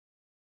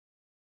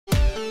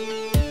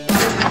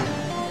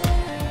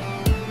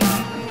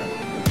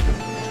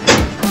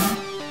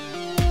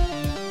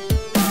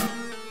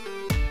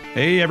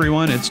Hey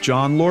everyone, it's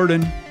John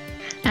Lordan.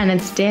 And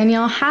it's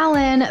Danelle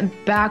Hallan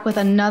back with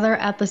another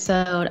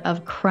episode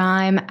of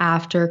Crime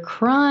After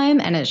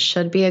Crime, and it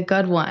should be a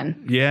good one.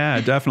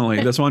 Yeah,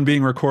 definitely. This one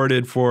being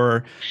recorded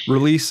for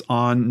release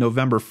on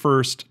November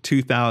 1st,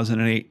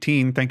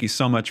 2018. Thank you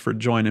so much for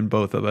joining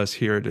both of us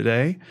here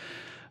today.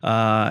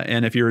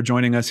 And if you're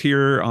joining us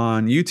here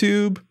on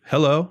YouTube,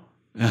 hello.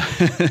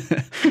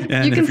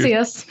 And you can see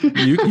us.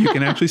 you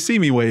can actually see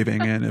me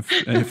waving. And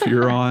if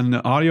you're on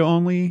audio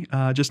only,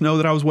 just know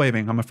that I was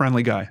waving. I'm a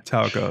friendly guy. That's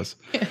how it goes.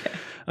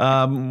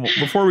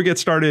 Before we get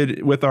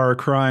started with our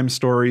crime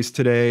stories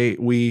today,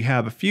 we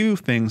have a few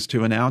things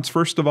to announce.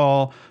 First of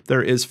all,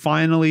 there is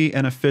finally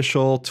an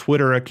official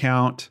Twitter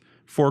account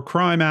for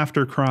Crime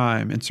After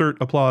Crime. Insert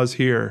applause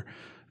here.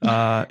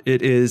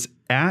 It is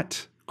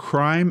at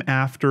Crime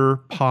After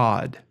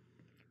Pod.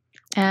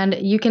 And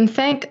you can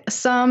thank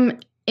some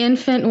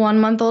infant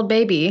 1-month-old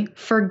baby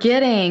for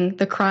getting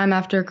the Crime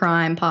After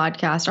Crime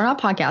podcast, or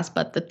not podcast,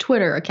 but the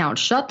Twitter account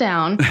shut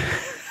down.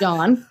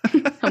 John,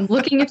 I'm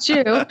looking at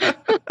you.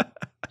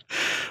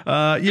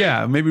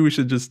 Yeah, maybe we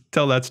should just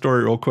tell that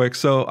story real quick.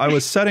 So I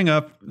was setting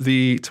up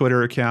the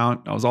Twitter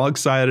account. I was all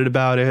excited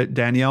about it.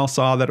 Danelle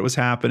saw that it was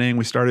happening.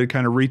 We started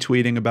kind of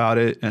retweeting about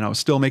it, and I was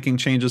still making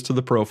changes to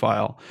the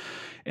profile.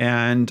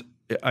 And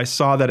I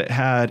saw that it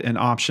had an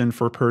option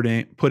for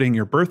putting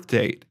your birth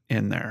date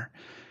in there.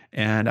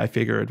 And I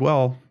figured,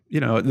 well, you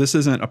know, this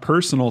isn't a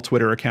personal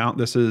Twitter account.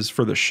 This is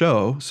for the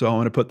show. So I'm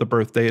going to put the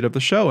birth date of the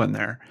show in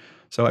there.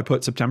 So I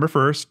put September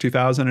 1st,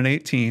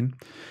 2018.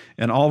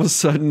 And all of a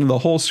sudden, the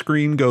whole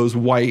screen goes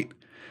white.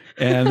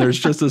 And there's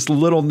just this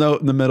little note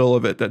in the middle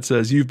of it that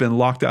says, you've been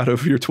locked out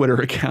of your Twitter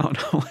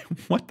account. I'm like,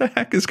 what the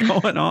heck is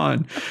going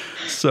on?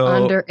 So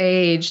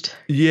underaged.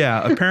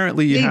 Yeah,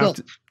 apparently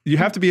you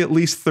have to be at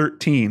least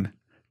 13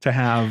 to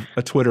have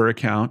a Twitter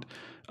account.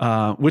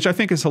 Which I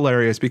think is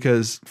hilarious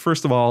because,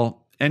 first of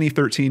all, any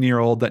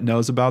 13-year-old that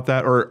knows about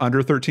that or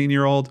under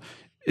 13-year-old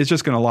is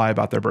just going to lie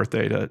about their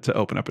birthday to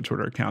open up a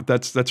Twitter account.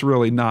 That's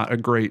really not a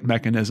great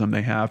mechanism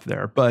they have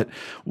there. But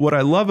what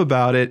I love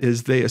about it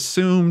is they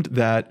assumed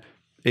that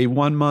a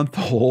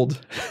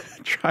 1-month-old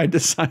tried to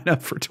sign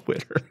up for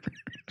Twitter.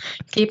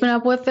 Keeping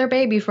up with their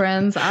baby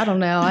friends. I don't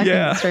know. I think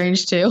it's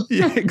strange too.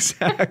 Yeah,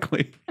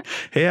 exactly.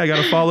 Hey, I got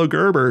to follow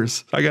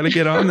Gerbers. I got to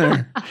get on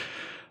there.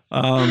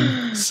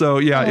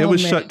 It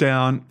was shut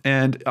down,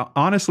 and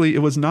honestly, it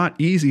was not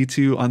easy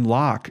to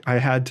unlock. I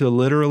had to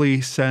literally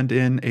send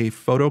in a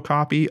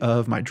photocopy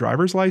of my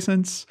driver's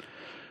license,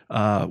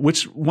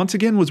 which once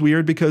again was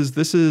weird because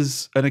this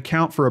is an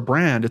account for a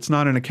brand. It's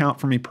not an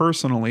account for me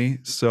personally.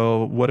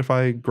 So what if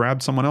I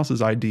grabbed someone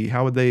else's ID?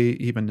 How would they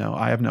even know?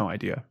 I have no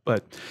idea,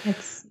 but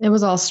it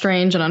was all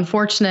strange and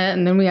unfortunate.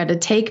 And then we had to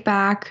take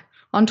back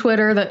on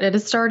Twitter that it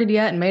had started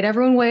yet and made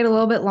everyone wait a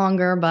little bit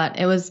longer, but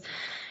it was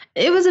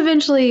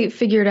eventually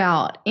figured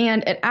out.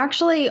 And it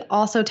actually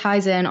also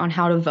ties in on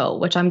how to vote,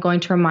 which I'm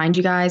going to remind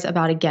you guys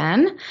about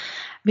again,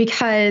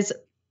 because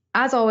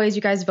as always,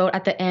 you guys vote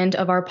at the end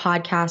of our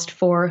podcast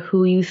for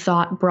who you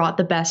thought brought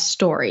the best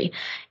story.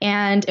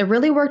 And it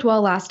really worked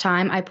well last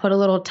time. I put a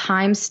little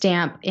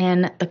timestamp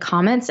in the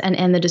comments and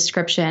in the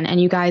description,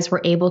 and you guys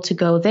were able to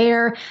go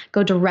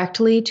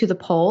directly to the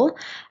poll.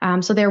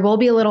 So there will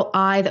be a little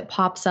eye that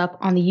pops up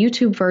on the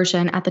YouTube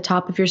version at the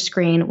top of your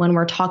screen when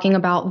we're talking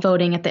about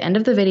voting at the end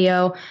of the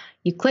video.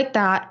 You click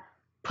that,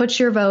 put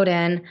your vote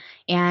in,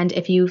 and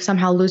if you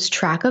somehow lose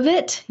track of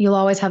it, you'll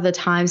always have the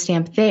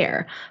timestamp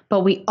there.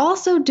 But we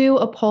also do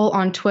a poll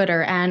on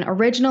Twitter, and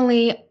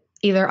originally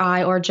either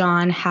I or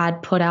John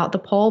had put out the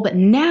poll, but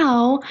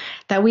now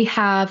that we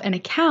have an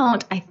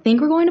account, I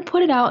think we're going to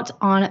put it out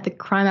on the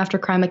Crime After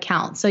Crime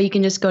account. So you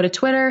can just go to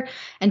Twitter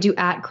and do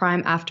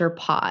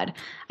 @CrimeAfterPod.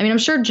 I mean, I'm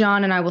sure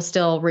John and I will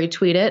still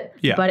retweet it,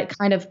 but it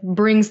kind of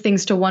brings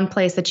things to one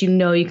place that you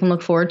can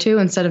look forward to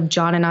instead of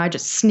John and I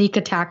just sneak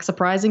attack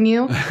surprising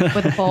you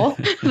with a poll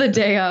the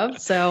day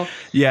of. So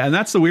yeah, and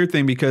that's the weird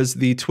thing because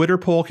the Twitter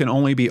poll can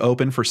only be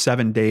open for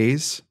 7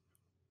 days.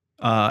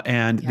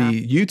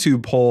 The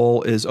YouTube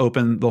poll is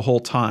open the whole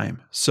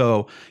time.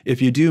 So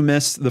if you do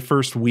miss the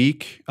first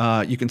week,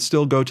 you can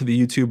still go to the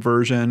YouTube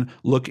version,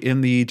 look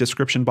in the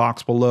description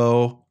box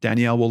below.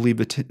 Danelle will leave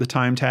the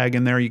time tag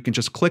in there. You can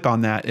just click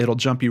on that. It'll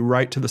jump you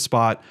right to the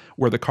spot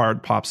where the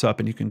card pops up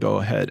and you can go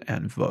ahead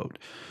and vote.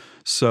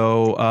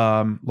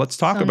 So let's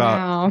talk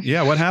about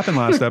what happened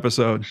last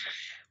episode.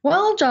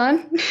 Well,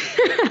 John,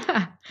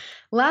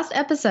 last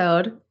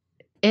episode,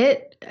 I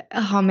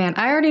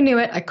already knew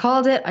it. I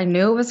called it. I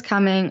knew it was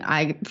coming.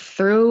 I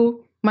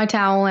threw my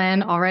towel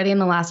in already in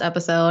the last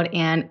episode,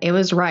 and it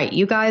was right.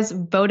 You guys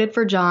voted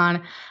for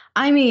John.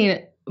 I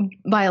mean,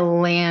 by a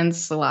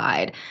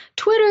landslide.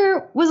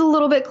 Twitter was a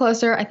little bit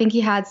closer. I think he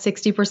had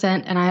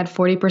 60% and I had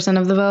 40%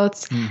 of the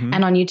votes. Mm-hmm.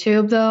 And on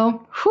YouTube,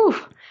 though,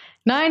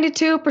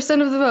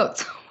 92% of the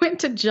votes went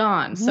to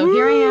John. So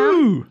Here I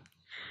am.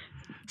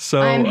 So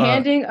I'm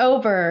handing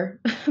over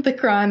the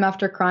Crime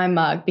After Crime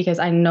mug because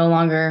I no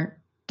longer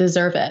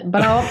deserve it.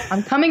 But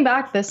I'm coming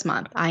back this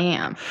month. I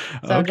am.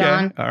 So, okay.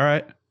 John. All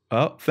right.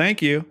 Oh,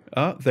 thank you.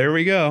 Oh, there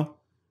we go.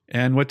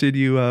 And what did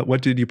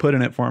you put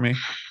in it for me?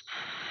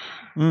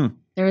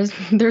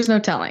 There's no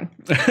telling.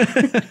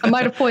 I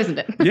might have poisoned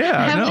it.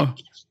 Yeah, no.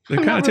 It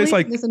kind of tastes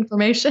like this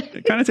information.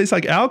 It kind of tastes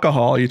like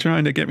alcohol. You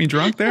trying to get me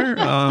drunk there?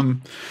 I've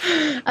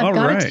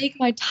got to take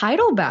my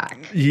title back.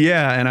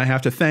 Yeah, and I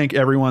have to thank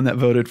everyone that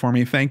voted for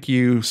me. Thank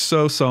you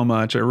so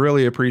much. I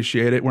really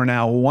appreciate it. We're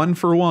now 1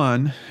 for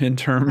 1 in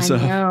terms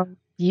of.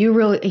 You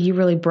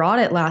really brought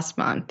it last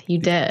month. You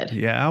did.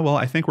 Yeah, well,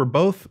 I think we're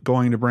both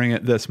going to bring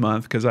it this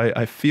month because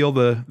I feel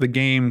the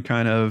game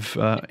kind of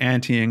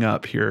anteing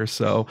up here.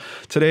 So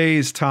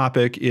today's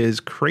topic is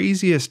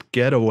craziest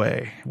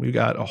getaway. We've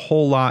got a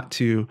whole lot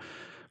to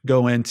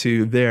go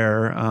into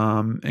there,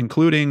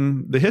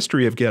 including the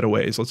history of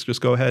getaways. Let's just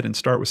go ahead and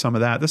start with some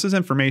of that. This is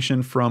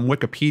information from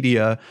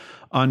Wikipedia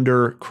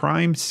under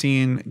crime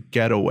scene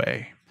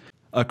getaway.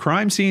 A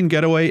crime scene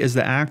getaway is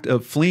the act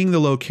of fleeing the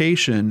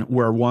location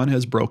where one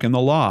has broken the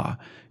law.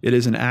 It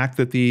is an act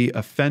that the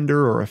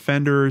offender or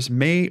offenders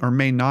may or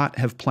may not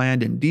have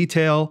planned in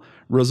detail,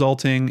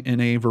 resulting in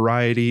a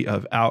variety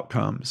of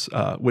outcomes,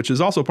 which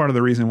is also part of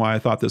the reason why I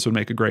thought this would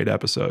make a great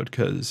episode,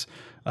 because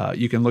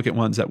you can look at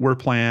ones that were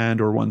planned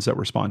or ones that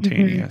were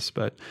spontaneous.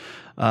 But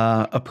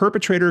a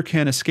perpetrator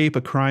can escape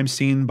a crime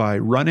scene by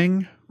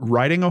running,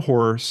 riding a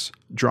horse,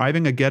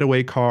 driving a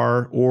getaway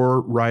car,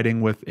 or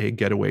riding with a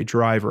getaway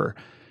driver.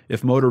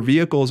 If motor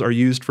vehicles are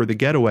used for the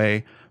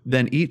getaway,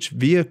 then each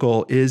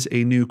vehicle is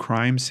a new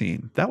crime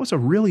scene. That was a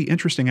really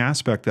interesting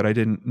aspect that I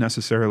didn't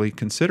necessarily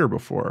consider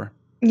before.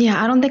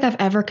 Yeah, I don't think I've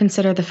ever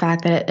considered the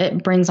fact that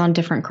it brings on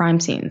different crime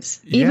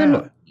scenes.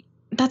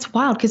 That's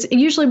wild, because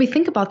usually we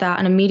think about that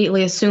and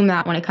immediately assume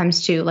that when it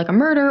comes to like a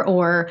murder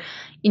or,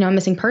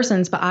 missing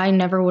persons. But I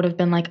never would have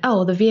been like,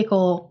 oh, the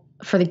vehicle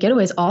for the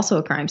getaway is also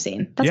a crime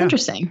scene. That's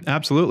interesting.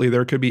 Absolutely.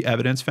 There could be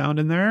evidence found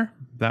in there.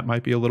 That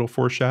might be a little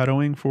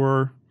foreshadowing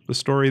for the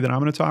story that I'm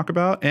going to talk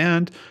about.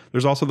 And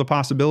there's also the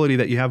possibility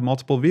that you have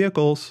multiple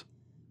vehicles.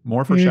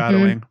 More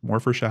foreshadowing, more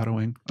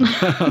foreshadowing.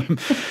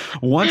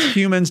 Once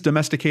humans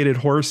domesticated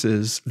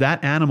horses,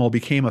 that animal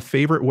became a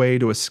favorite way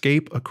to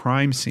escape a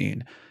crime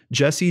scene.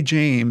 Jesse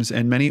James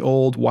and many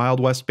old Wild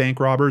West bank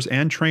robbers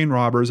and train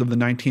robbers of the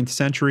 19th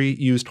century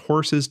used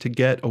horses to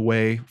get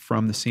away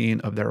from the scene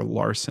of their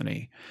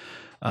larceny.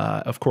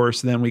 Of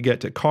course, then we get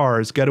to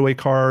cars. Getaway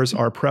cars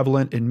are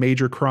prevalent in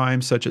major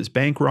crimes such as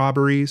bank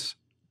robberies,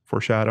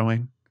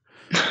 foreshadowing,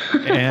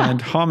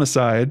 and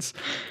homicides.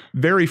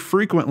 Very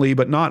frequently,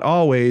 but not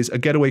always, a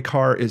getaway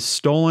car is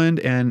stolen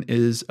and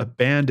is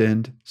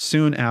abandoned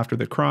soon after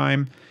the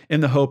crime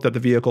in the hope that the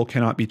vehicle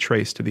cannot be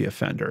traced to the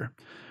offender.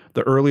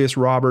 The earliest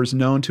robbers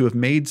known to have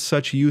made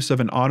such use of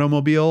an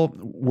automobile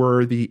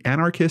were the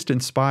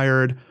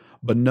anarchist-inspired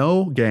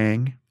Bonneau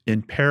gang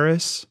in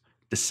Paris,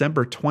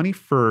 December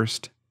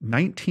 21st,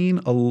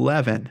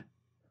 1911.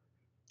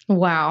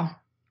 Wow.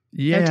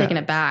 Yeah. They're taking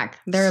it back.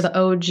 They're the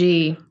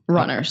OG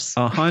runners.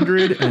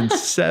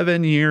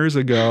 107 years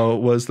ago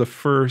was the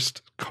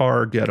first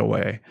car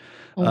getaway.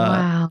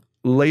 Wow.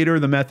 Later,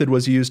 the method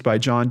was used by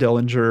John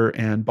Dillinger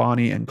and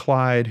Bonnie and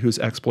Clyde, whose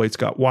exploits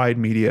got wide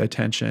media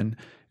attention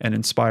and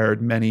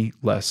inspired many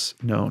less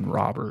known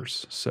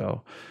robbers.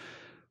 So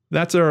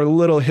that's our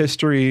little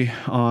history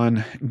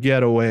on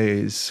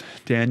getaways.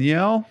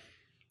 Danielle?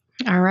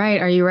 All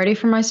right. Are you ready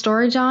for my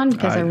story, John?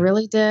 Because I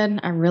really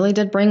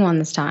did bring one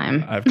this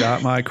time. I've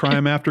got my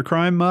crime after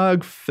crime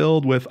mug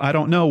filled with I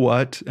don't know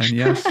what. And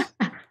yes,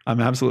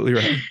 I'm absolutely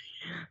ready.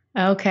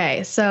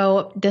 Okay,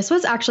 so this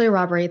was actually a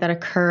robbery that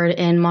occurred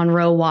in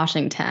Monroe,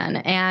 Washington.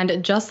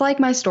 And just like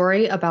my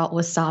story about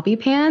wasabi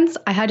pans,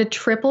 I had to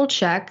triple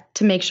check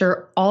to make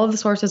sure all of the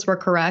sources were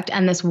correct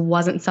and this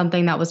wasn't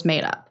something that was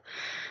made up.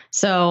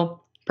 So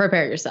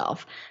prepare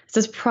yourself.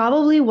 This is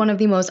probably one of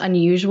the most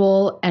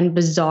unusual and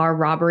bizarre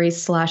robberies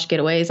 /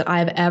 getaways that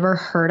I've ever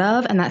heard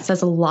of. And that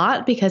says a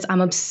lot because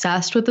I'm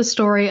obsessed with the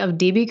story of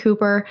D.B.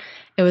 Cooper.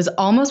 It was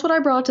almost what I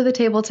brought to the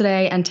table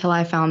today until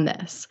I found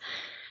this.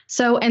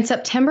 So in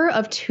September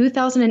of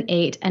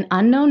 2008, an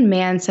unknown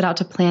man set out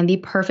to plan the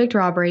perfect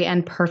robbery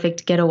and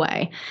perfect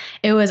getaway.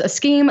 It was a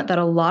scheme that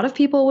a lot of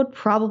people would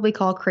probably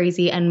call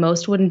crazy and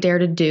most wouldn't dare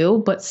to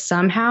do, but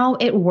somehow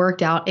it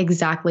worked out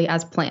exactly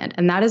as planned.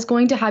 And that is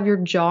going to have your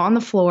jaw on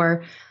the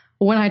floor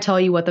when I tell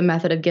you what the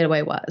method of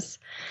getaway was.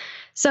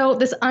 So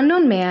this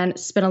unknown man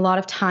spent a lot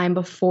of time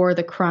before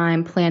the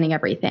crime planning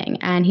everything,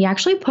 and he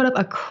actually put up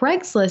a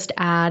Craigslist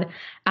ad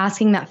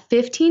asking that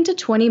 15 to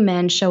 20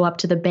 men show up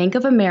to the Bank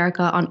of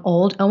America on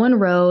Old Owen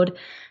Road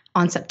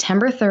on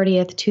September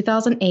 30th,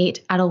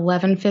 2008 at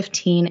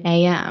 11:15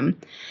 a.m.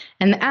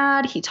 In the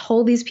ad, he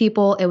told these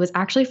people it was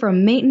actually for a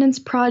maintenance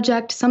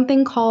project,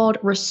 something called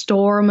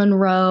Restore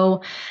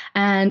Monroe,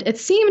 and it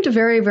seemed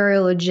very, very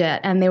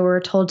legit. And they were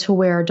told to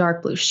wear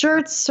dark blue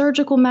shirts,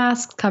 surgical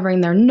masks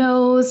covering their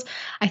nose.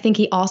 I think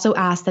he also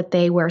asked that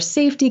they wear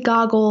safety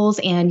goggles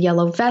and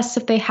yellow vests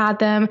if they had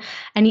them.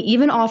 And he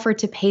even offered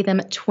to pay them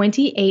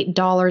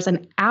 $28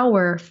 an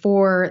hour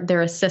for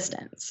their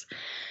assistance.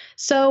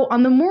 So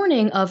on the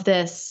morning of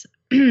this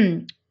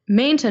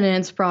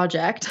maintenance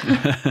project.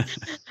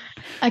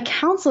 A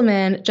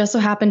councilman just so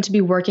happened to be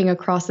working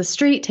across the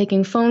street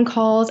taking phone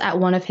calls at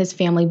one of his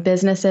family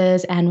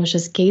businesses and was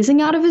just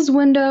gazing out of his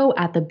window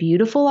at the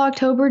beautiful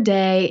October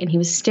day. And he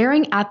was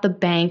staring at the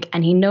bank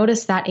and he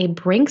noticed that a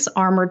Brinks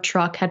armored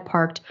truck had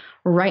parked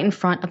right in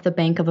front of the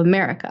Bank of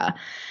America.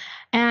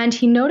 And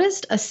he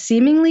noticed a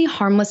seemingly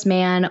harmless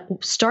man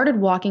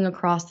started walking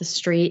across the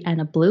street in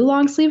a blue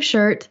long sleeve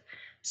shirt,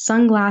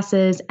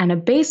 sunglasses, and a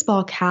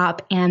baseball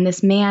cap. And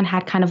this man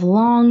had kind of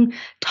long,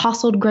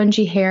 tousled,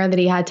 grungy hair that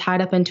he had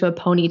tied up into a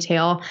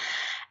ponytail.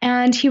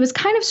 And he was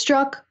kind of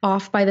struck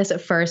off by this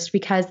at first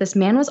because this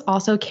man was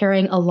also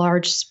carrying a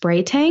large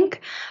spray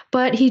tank,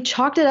 but he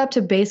chalked it up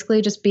to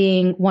basically just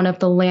being one of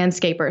the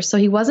landscapers. So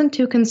he wasn't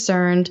too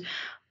concerned,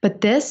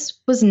 but this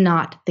was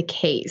not the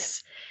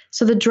case.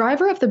 So the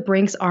driver of the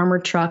Brinks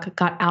armored truck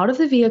got out of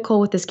the vehicle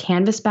with this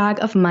canvas bag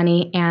of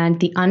money, and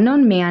the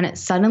unknown man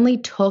suddenly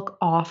took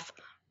off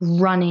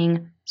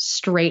running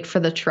straight for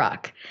the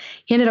truck.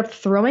 He ended up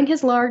throwing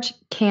his large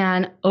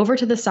can over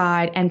to the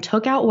side and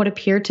took out what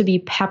appeared to be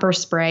pepper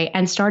spray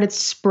and started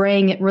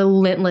spraying it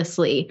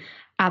relentlessly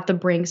at the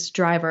Brinks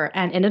driver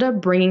and ended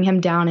up bringing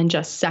him down in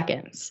just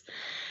seconds.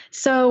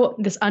 So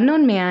this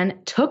unknown man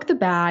took the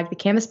bag, the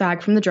canvas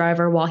bag from the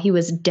driver while he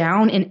was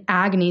down in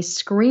agony,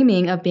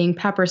 screaming of being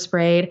pepper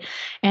sprayed,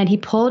 and he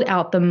pulled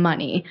out the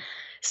money.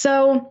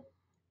 So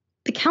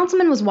the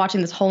councilman was watching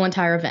this whole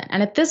entire event,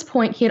 and at this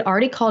point, he had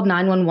already called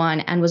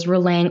 911 and was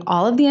relaying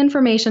all of the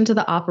information to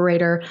the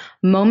operator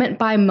moment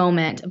by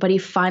moment, but he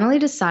finally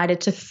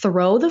decided to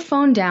throw the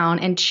phone down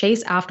and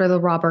chase after the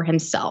robber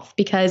himself,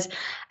 because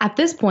at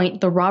this point,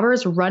 the robber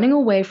is running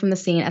away from the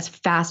scene as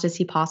fast as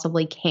he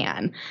possibly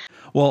can.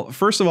 Well,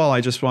 first of all,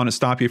 I just want to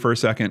stop you for a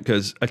second,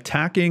 because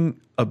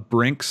attacking a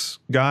Brinks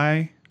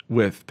guy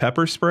with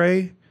pepper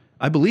spray,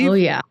 I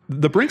believe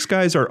the Brinks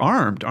guys are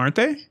armed, aren't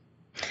they?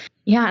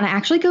 Yeah, and I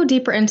actually go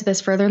deeper into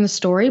this further in the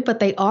story, but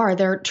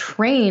they're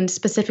trained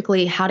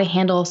specifically how to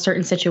handle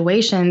certain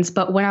situations.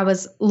 But when I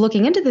was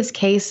looking into this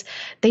case,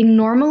 they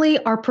normally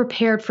are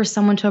prepared for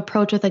someone to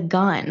approach with a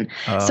gun.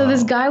 So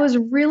this guy was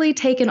really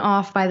taken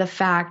off by the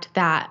fact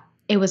that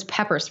it was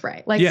pepper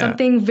spray,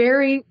 something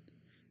very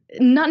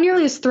not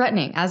nearly as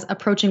threatening as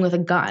approaching with a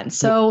gun.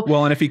 So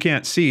well, and if he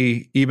can't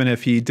see, even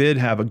if he did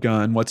have a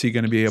gun, what's he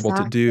going to be able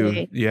to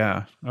do?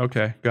 Yeah.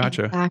 Okay.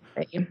 Gotcha.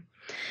 Exactly.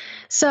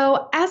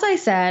 So as I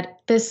said,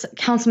 this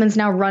councilman's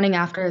now running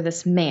after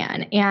this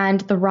man,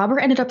 and the robber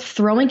ended up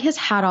throwing his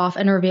hat off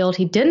and revealed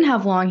he didn't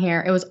have long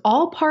hair. It was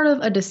all part of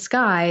a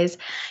disguise.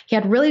 He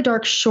had really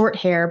dark short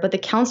hair, but the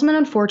councilman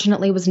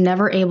unfortunately was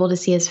never able to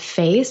see his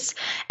face,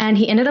 and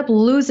he ended up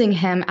losing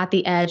him at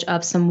the edge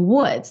of some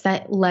woods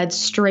that led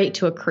straight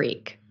to a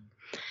creek.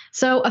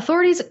 So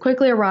authorities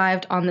quickly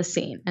arrived on the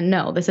scene. And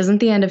no, this isn't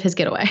the end of his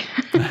getaway.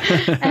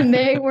 And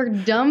they were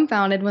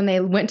dumbfounded when they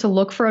went to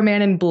look for a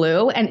man in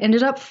blue and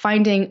ended up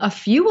finding a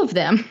few of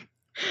them,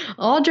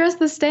 all dressed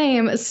the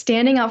same,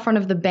 standing out front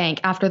of the bank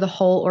after the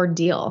whole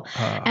ordeal.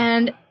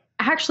 And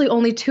actually,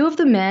 only 2 of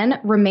the men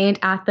remained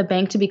at the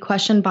bank to be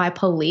questioned by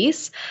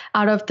police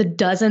out of the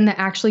dozen that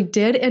actually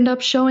did end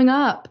up showing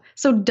up.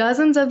 So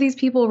dozens of these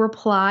people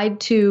replied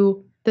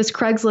to this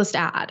Craigslist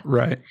ad.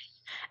 Right.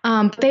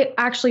 But they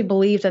actually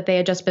believed that they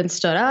had just been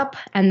stood up.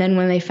 And then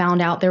when they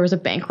found out there was a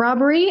bank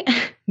robbery,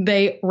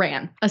 they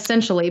ran,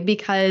 essentially,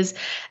 because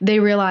they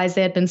realized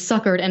they had been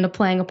suckered into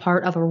playing a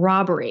part of a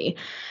robbery.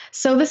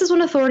 So this is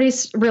when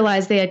authorities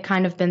realized they had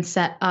kind of been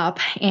set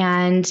up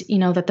and,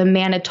 that the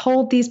man had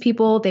told these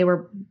people they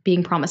were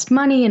being promised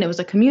money and it was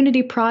a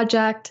community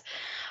project.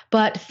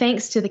 But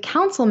thanks to the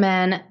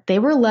councilmen, they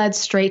were led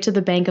straight to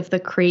the bank of the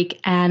creek.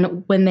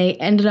 And when they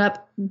ended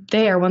up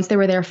there, once they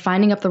were there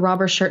finding up the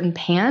robber's shirt and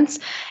pants,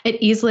 it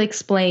easily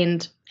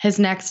explained his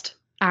next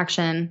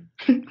action,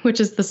 which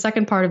is the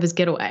second part of his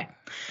getaway.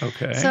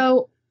 Okay.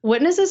 So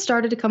witnesses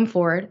started to come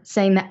forward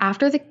saying that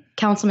after the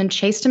councilman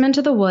chased him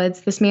into the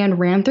woods, this man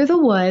ran through the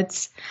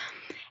woods.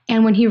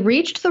 And when he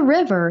reached the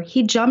river,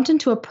 he jumped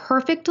into a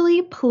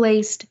perfectly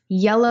placed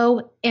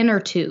yellow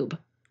inner tube.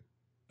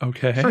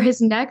 Okay. For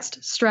his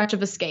next stretch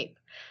of escape.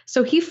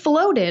 So he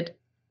floated,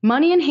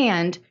 money in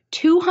hand,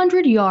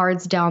 200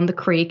 yards down the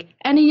creek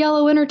and a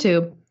yellow inner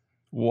tube.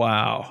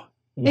 Wow.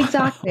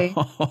 Exactly.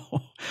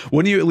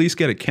 Wouldn't you at least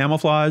get a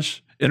camouflage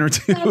inner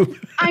tube?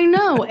 I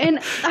know. And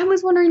I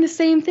was wondering the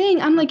same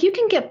thing. I'm like, you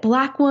can get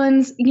black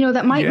ones,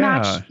 that might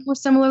match more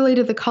similarly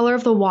to the color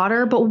of the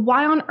water. But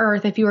why on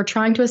earth, if you were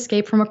trying to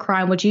escape from a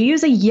crime, would you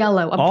use a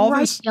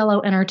bright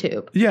yellow inner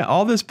tube? Yeah,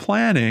 all this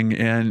planning.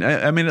 And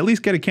I mean, at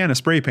least get a can of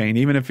spray paint,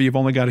 even if you've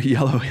only got a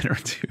yellow inner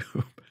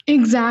tube.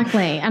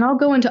 Exactly. And I'll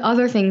go into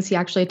other things he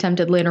actually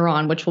attempted later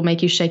on, which will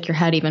make you shake your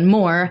head even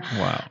more.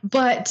 Wow.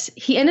 But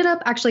he ended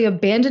up actually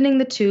abandoning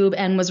the tube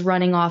and was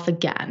running off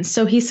again.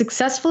 So he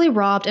successfully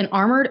robbed an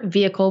armored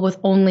vehicle with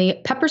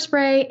only pepper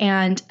spray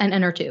and an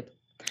inner tube.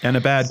 And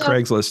a bad So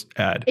Craigslist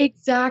ad.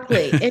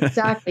 exactly,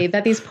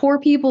 that these poor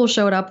people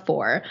showed up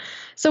for.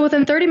 So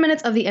within 30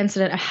 minutes of the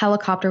incident, a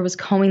helicopter was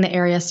combing the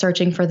area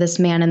searching for this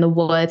man in the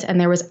woods, and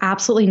there was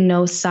absolutely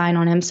no sign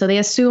on him. So they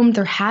assumed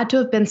there had to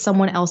have been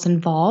someone else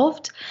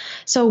involved.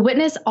 So a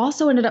witness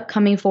also ended up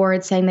coming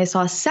forward saying they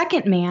saw a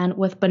second man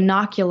with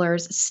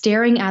binoculars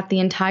staring at the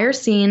entire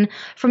scene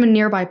from a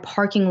nearby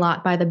parking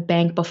lot by the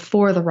bank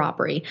before the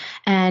robbery.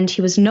 And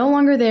he was no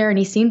longer there, and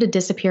he seemed to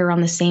disappear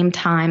around the same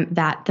time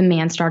that the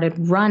man started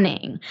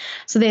running.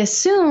 So they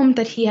assumed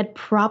that he had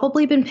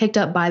probably been picked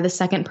up by the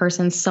second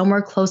person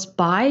somewhere close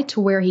by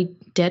to where he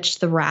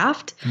ditched the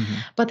raft,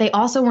 but they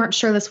also weren't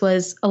sure this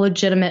was a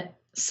legitimate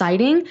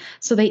sighting.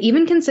 So they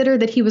even considered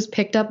that he was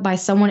picked up by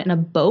someone in a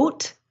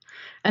boat.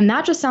 And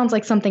that just sounds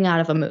like something out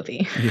of a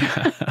movie.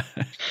 Yeah.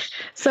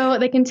 So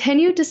they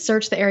continued to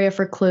search the area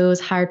for clues,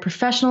 hired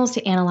professionals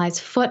to analyze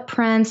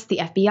footprints. The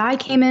FBI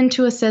came in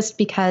to assist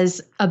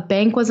because a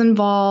bank was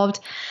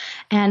involved.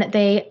 And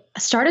they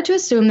started to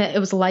assume that it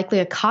was likely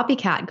a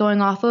copycat going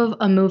off of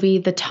a movie,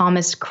 The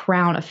Thomas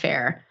Crown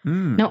Affair.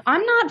 Now,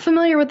 I'm not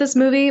familiar with this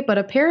movie, but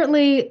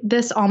apparently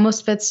this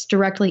almost fits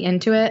directly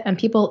into it. And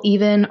people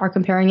even are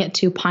comparing it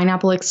to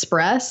Pineapple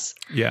Express.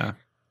 Yeah.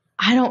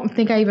 I don't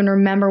think I even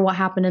remember what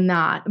happened in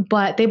that,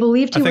 but they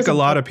believed he was. I think a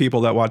lot of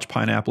people that watch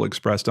Pineapple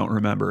Express don't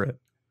remember it.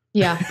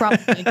 Yeah,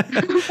 probably.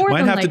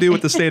 Might have to do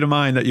with the state of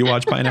mind that you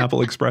watch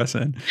Pineapple Express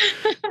in.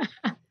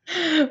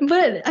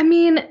 But I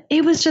mean,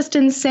 it was just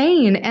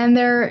insane. And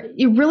they're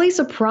really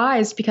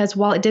surprised because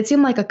while it did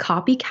seem like a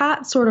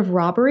copycat sort of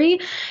robbery,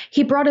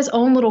 he brought his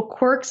own little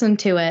quirks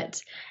into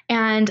it.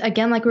 And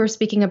again, like we were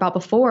speaking about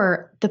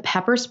before, the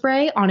pepper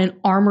spray on an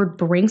armored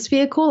Brinks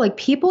vehicle, like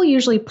people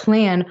usually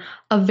plan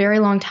a very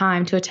long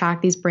time to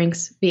attack these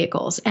Brinks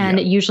vehicles. And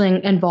it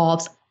usually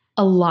involves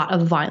a lot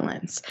of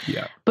violence.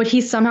 Yeah. But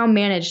he somehow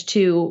managed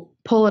to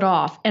pull it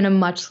off in a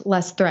much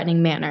less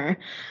threatening manner.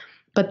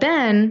 But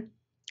then,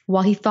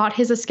 while he thought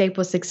his escape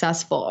was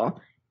successful,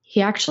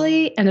 he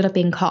actually ended up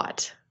being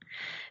caught.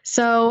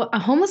 So a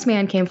homeless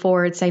man came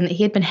forward saying that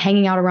he had been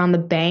hanging out around the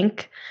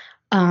bank.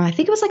 I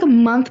think it was like a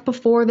month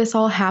before this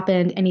all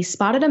happened, and he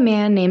spotted a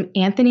man named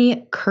Anthony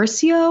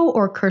Curcio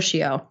or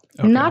Curcio. Okay.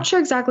 I'm not sure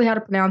exactly how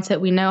to pronounce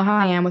it. We know how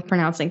I am with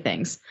pronouncing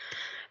things.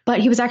 But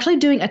he was actually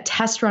doing a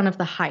test run of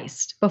the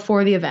heist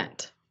before the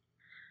event.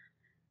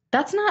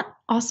 That's not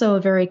also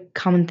a very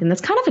common thing. That's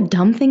kind of a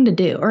dumb thing to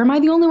do. Or am I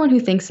the only one who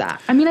thinks that?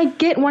 I mean, I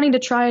get wanting to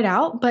try it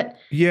out, but...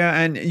 Yeah,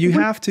 and you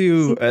have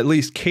to at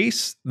least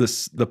case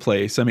the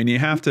place. I mean, you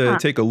have to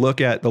take a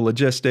look at the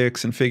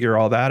logistics and figure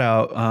all that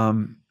out.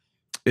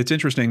 It's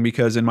interesting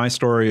because in my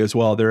story as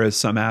well, there is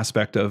some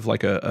aspect of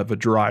like a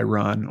dry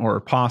run or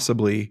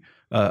possibly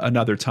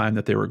another time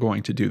that they were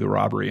going to do the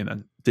robbery and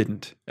then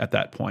didn't at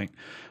that point.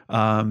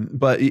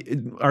 But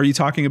are you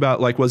talking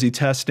about like, was he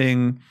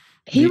testing...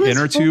 The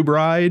inner tube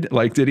ride?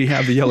 Like, did he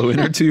have the yellow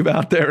inner tube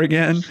out there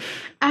again?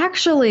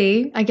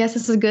 Actually, I guess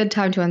this is a good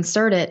time to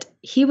insert it.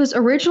 He was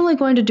originally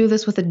going to do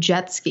this with a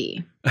jet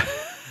ski.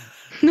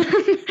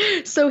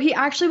 So he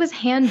actually was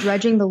hand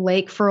dredging the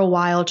lake for a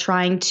while,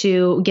 trying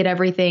to get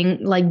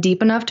everything like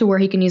deep enough to where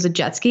he can use a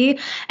jet ski.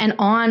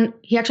 And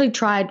he actually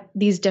tried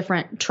these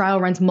different trial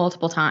runs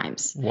multiple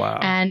times. Wow.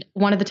 And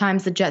one of the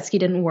times the jet ski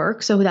didn't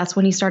work. So that's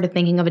when he started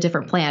thinking of a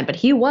different plan. But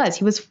he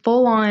was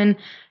full on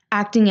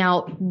acting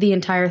out the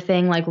entire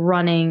thing, like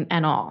running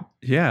and all.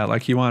 Yeah,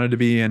 like he wanted to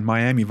be in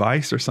Miami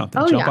Vice or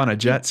something, jump on a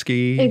jet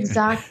ski.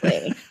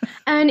 Exactly.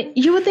 And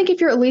you would think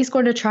if you're at least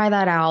going to try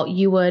that out,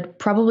 you would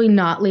probably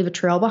not leave a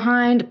trail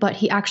behind. But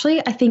he actually,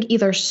 I think,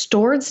 either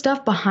stored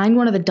stuff behind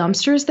one of the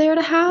dumpsters there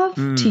to have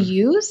to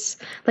use,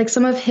 like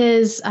some of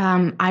his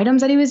items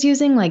that he was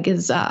using, like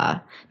his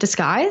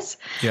disguise.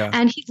 Yeah.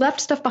 And he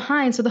left stuff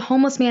behind, so the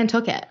homeless man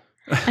took it.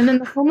 And then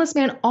the homeless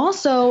man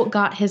also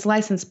got his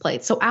license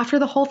plate. So after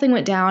the whole thing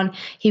went down,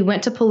 he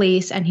went to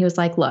police and he was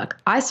like, look,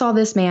 I saw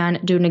this man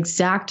do an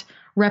exact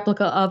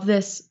replica of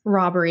this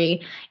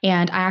robbery,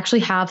 and I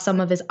actually have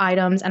some of his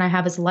items and I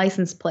have his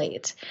license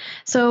plate.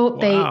 So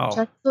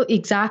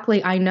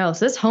exactly, I know.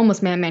 So this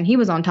homeless man, he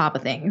was on top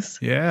of things.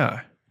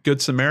 Yeah.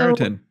 Good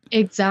Samaritan. So,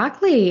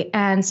 exactly.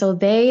 And so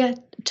they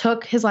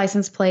took his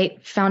license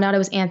plate, found out it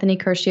was Anthony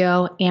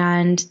Curcio,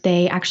 and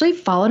they actually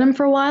followed him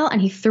for a while,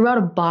 and he threw out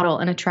a bottle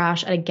in a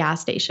trash at a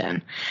gas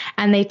station.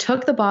 And they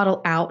took the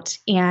bottle out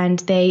and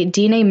they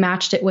DNA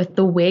matched it with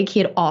the wig he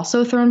had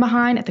also thrown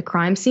behind at the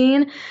crime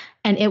scene,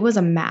 and it was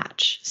a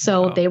match.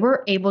 So they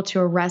were able to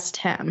arrest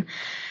him.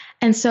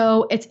 And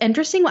so it's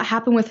interesting what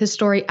happened with his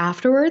story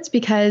afterwards,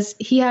 because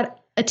he had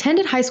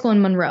attended high school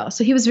in Monroe.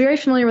 So he was very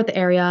familiar with the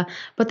area,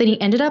 but then he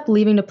ended up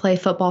leaving to play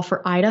football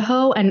for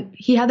Idaho. And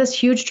he had this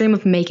huge dream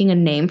of making a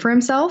name for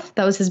himself.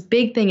 That was his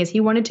big thing, is he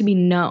wanted to be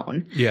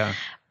known. Yeah.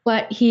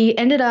 But he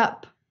ended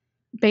up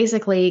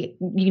basically,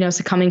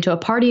 succumbing to a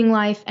partying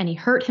life, and he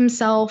hurt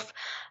himself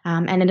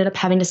and ended up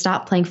having to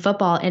stop playing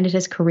football, ended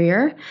his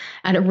career.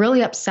 And it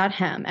really upset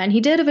him. And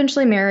he did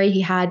eventually marry. He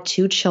had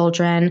 2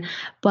 children,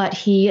 but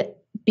he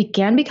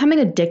began becoming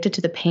addicted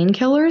to the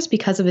painkillers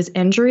because of his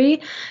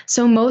injury.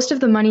 So most of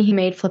the money he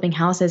made flipping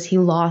houses, he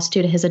lost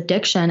due to his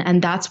addiction.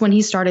 And that's when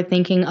he started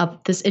thinking of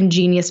this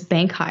ingenious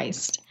bank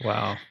heist.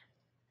 Wow.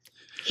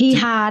 He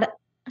had,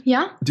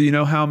 yeah. Do you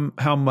know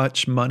how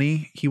much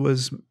money he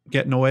was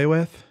getting away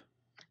with?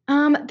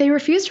 They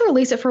refused to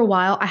release it for a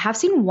while. I have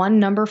seen one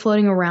number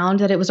floating around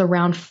that it was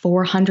around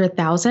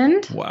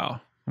 400,000. Wow.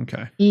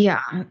 Okay.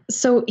 Yeah.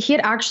 So he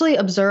had actually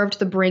observed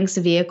the Brinks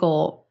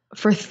vehicle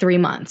for 3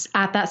 months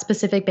at that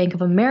specific Bank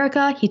of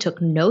America. He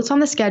took notes on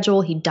the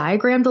schedule. He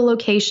diagrammed the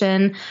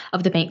location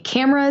of the bank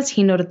cameras.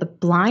 He noted the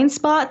blind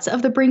spots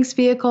of the Brinks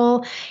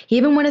vehicle. He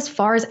even went as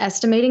far as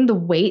estimating the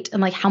weight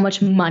and like how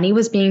much money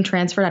was being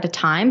transferred at a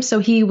time, so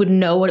he would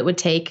know what it would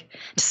take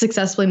to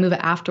successfully move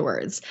it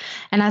afterwards.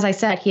 And as I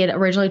said, he had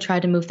originally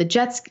tried to move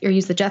the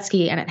use the jet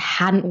ski, and it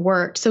hadn't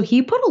worked. So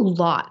he put a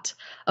lot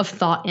of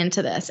thought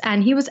into this.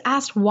 And he was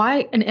asked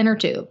why an inner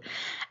tube.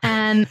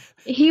 And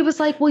he was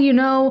like,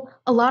 well,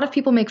 a lot of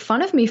people make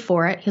fun of me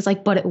for it. He's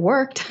like, but it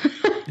worked.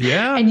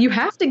 Yeah. And you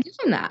have to give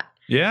him that.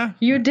 Yeah.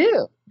 You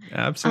do.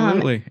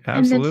 Absolutely.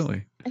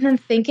 Absolutely. And then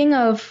thinking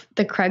of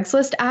the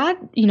Craigslist ad,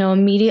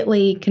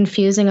 immediately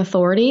confusing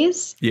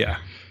authorities. Yeah.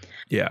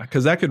 Yeah,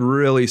 because that could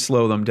really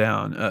slow them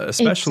down,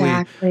 especially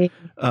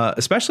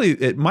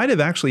it might have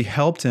actually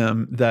helped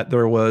him that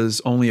there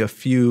was only a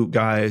few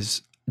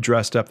guys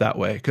dressed up that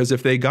way. Because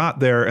if they got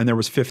there and there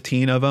was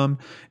 15 of them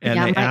and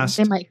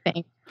they might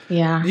think.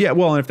 Yeah. Yeah.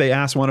 Well, and if they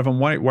asked one of them,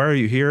 why are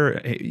you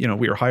here?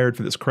 We were hired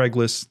for this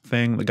Craigslist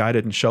thing. The guy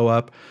didn't show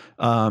up.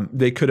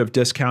 They could have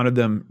discounted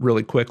them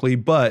really quickly.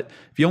 But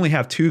if you only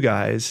have two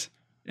guys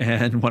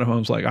and one of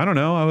them's like, I don't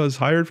know, I was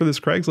hired for this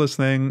Craigslist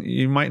thing,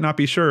 you might not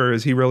be sure.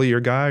 Is he really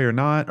your guy or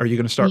not? Are you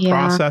going to start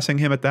processing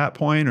him at that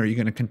point? Or are you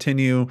going to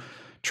continue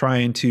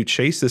trying to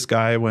chase this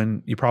guy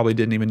when you probably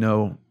didn't even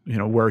know,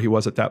 where he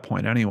was at that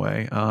point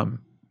anyway?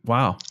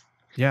 Wow.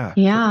 Yeah.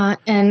 Yeah.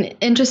 And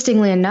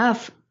interestingly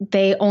enough,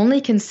 they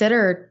only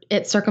considered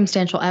it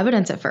circumstantial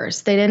evidence at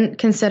first. They didn't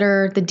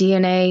consider the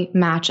DNA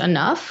match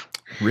enough.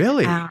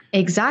 Really?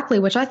 Exactly,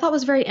 which I thought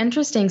was very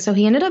interesting. So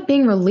he ended up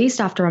being released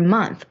after a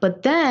month,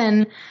 but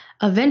then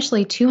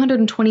eventually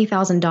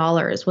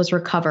 $220,000 was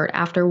recovered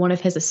after one of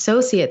his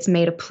associates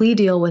made a plea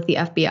deal with the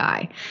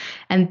FBI.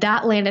 And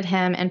that landed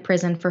him in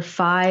prison for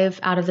 5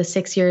 out of the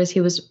 6 years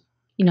he was,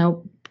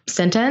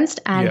 sentenced.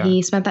 And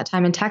he spent that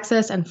time in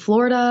Texas and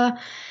Florida.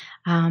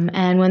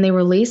 And when they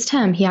released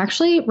him, he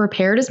actually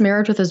repaired his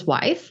marriage with his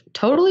wife,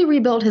 totally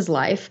rebuilt his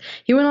life.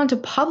 He went on to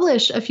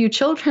publish a few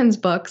children's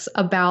books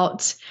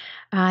about,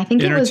 I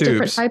think it was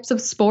different types of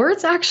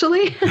sports,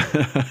 actually.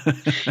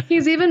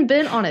 He's even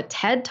been on a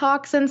TED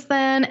Talk since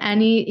then.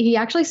 And he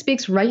actually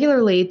speaks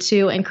regularly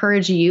to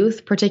encourage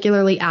youth,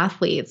 particularly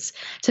athletes,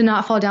 to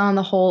not fall down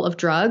the hole of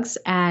drugs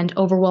and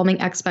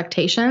overwhelming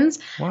expectations,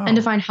 and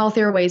to find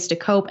healthier ways to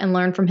cope and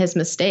learn from his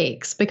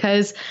mistakes,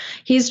 because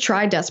he's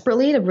tried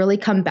desperately to really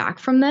come back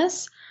from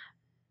this.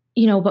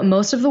 But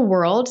most of the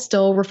world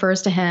still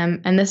refers to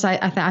him, and this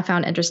I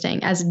found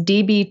interesting, as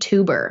DB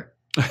Tuber.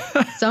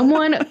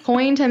 Someone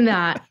coined him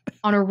that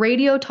on a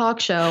radio talk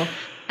show,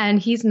 and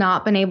he's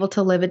not been able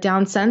to live it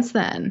down since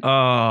then.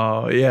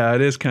 Oh, yeah,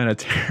 it is kind of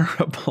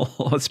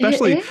terrible,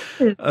 especially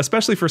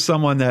for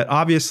someone that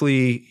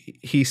obviously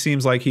he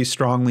seems like he's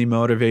strongly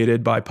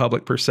motivated by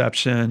public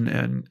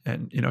perception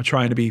and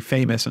trying to be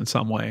famous in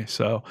some way.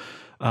 So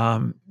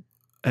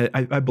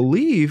I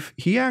believe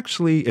he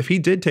actually, if he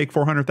did take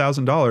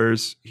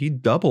 $400,000, he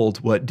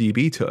doubled what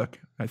DB took.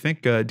 I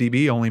think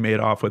DB only made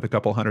off with a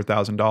couple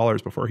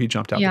 $100,000 before he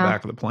jumped out the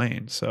back of the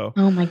plane. So,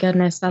 oh my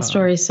goodness, that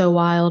story is so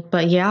wild.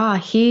 But yeah,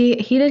 he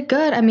did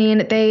good. I mean,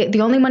 the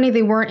only money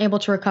they weren't able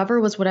to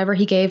recover was whatever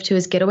he gave to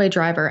his getaway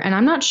driver. And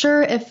I'm not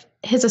sure if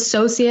his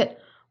associate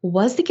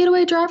was the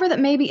getaway driver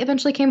that maybe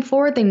eventually came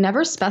forward. They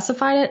never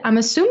specified it. I'm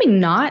assuming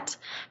not,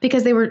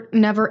 because they were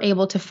never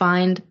able to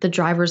find the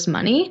driver's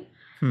money.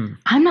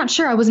 I'm not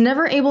sure. I was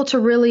never able to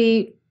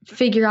really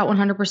figure out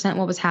 100%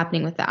 what was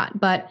happening with that.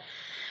 But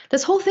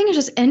this whole thing is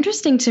just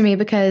interesting to me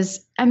because,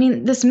 I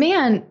mean, this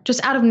man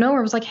just out of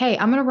nowhere was like, hey,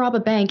 I'm going to rob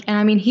a bank. And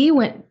I mean, he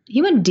went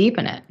deep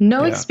in it.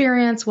 No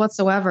experience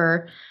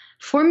whatsoever.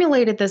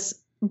 Formulated this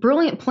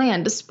brilliant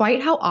plan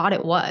despite how odd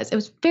it was. It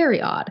was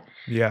very odd.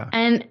 Yeah.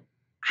 And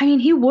I mean,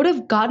 he would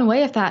have gotten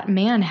away if that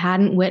man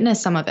hadn't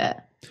witnessed some of it.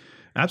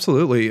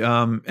 Absolutely.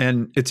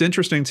 And it's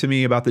interesting to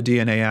me about the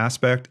DNA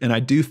aspect. And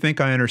I do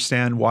think I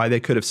understand why they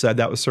could have said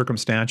that was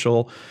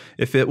circumstantial.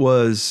 If it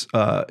was,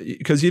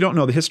 because you don't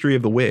know the history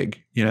of the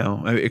wig,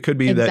 it could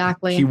be that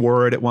he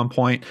wore it at one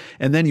point.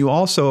 And then you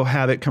also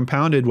have it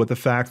compounded with the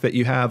fact that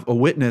you have a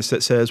witness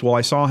that says, well,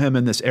 I saw him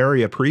in this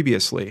area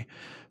previously.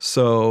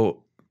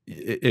 So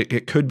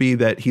it could be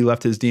that he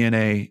left his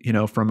DNA,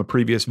 from a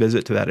previous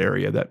visit to that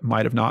area that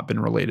might have not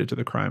been related to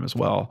the crime as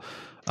well.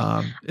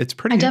 It's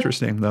pretty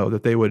interesting, though,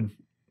 that they would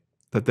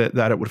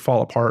that it would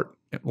fall apart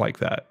like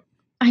that.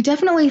 I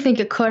definitely think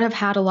it could have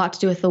had a lot to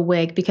do with the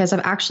wig because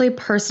I've actually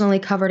personally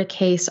covered a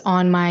case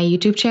on my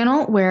YouTube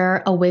channel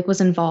where a wig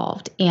was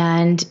involved.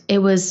 And it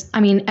was, I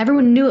mean,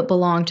 everyone knew it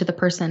belonged to the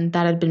person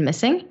that had been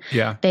missing.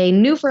 Yeah. They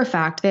knew for a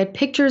fact, they had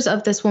pictures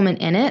of this woman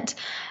in it.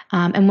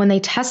 And when they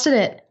tested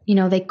it,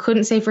 they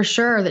couldn't say for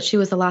sure that she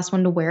was the last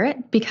one to wear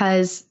it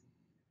because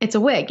it's a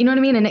wig, you know what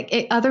I mean?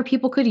 And other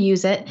people could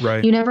use it.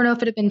 Right. You never know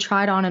if it had been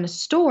tried on in a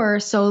store.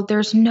 So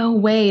there's no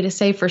way to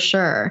say for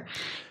sure.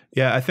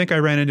 Yeah, I think I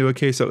ran into a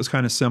case that was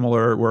kind of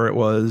similar where it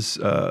was,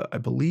 I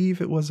believe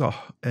it was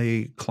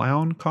a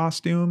clown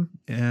costume,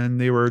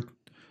 and they were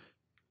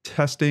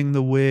testing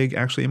the wig.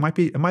 Actually, it might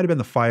have been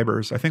the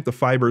fibers. I think the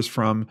fibers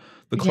from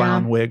the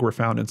clown wig were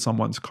found in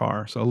someone's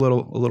car, so a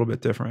little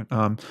bit different.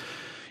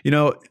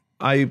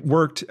 I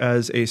worked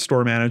as a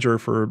store manager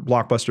for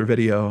Blockbuster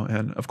Video,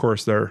 and of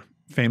course they're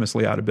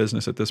famously out of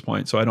business at this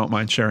point, so I don't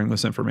mind sharing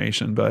this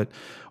information. But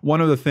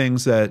one of the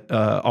things that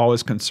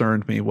always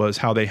concerned me was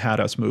how they had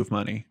us move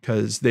money,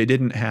 because they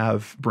didn't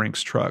have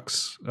Brinks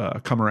trucks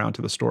come around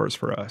to the stores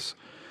for us.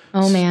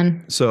 Oh,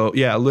 man. So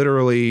yeah,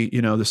 literally,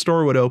 the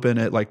store would open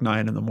at like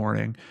 9 in the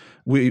morning.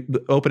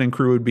 The opening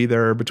crew would be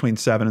there between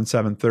 7 and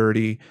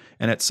 7:30.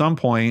 And at some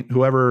point,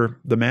 whoever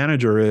the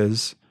manager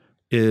is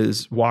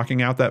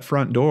walking out that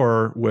front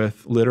door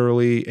with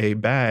literally a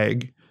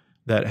bag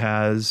that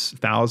has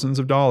thousands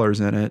of dollars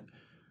in it,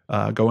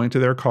 going to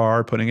their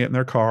car, putting it in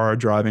their car,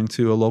 driving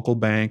to a local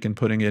bank and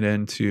putting it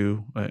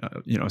into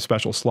a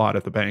special slot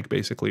at the bank,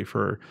 basically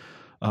for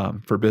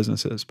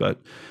businesses.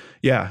 But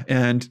yeah,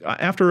 and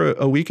after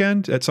a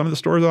weekend at some of the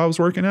stores I was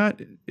working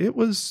at, it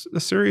was a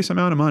serious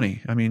amount of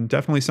money. I mean,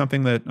 definitely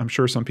something that I'm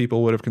sure some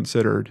people would have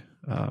considered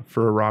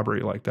for a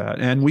robbery like that.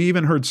 And we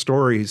even heard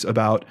stories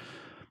about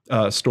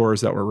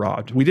stores that were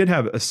robbed. We did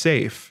have a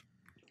safe.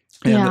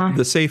 And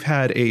the safe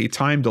had a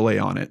time delay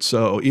on it.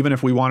 So even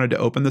if we wanted to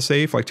open the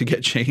safe, like to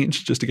get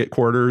change, just to get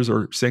quarters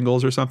or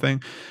singles or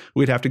something,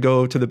 we'd have to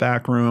go to the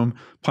back room,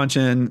 punch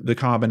in the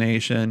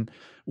combination,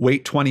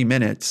 wait 20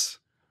 minutes,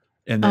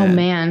 and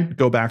then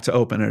go back to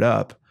open it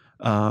up.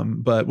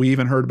 But we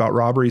even heard about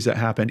robberies that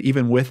happened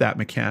even with that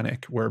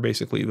mechanic, where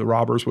basically the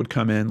robbers would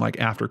come in like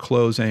after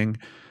closing,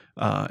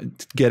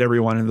 get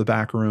everyone in the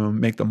back room,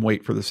 make them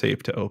wait for the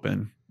safe to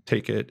open,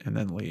 take it, and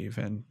then leave.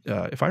 And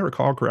if I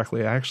recall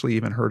correctly, I actually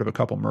even heard of a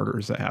couple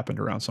murders that happened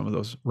around some of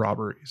those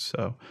robberies.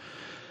 So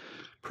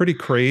pretty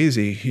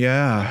crazy.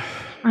 Yeah.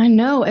 I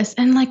know.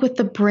 And like with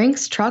the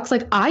Brinks trucks,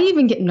 like I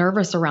even get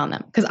nervous around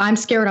them because I'm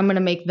scared I'm going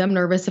to make them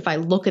nervous if I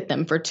look at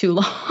them for too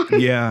long.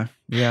 Yeah.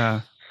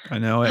 I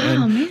know.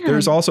 And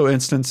there's also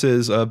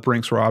instances of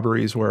Brinks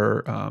robberies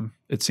where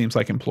it seems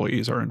like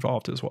employees are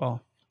involved as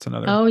well. It's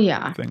another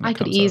thing that I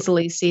could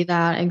easily see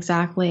that.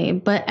 Exactly.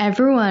 But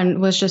everyone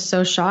was just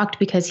so shocked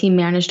because he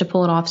managed to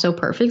pull it off so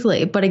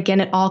perfectly. But again,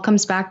 it all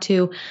comes back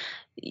to,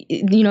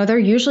 they're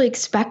usually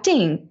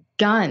expecting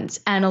guns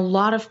and a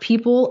lot of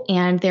people,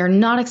 and they're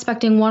not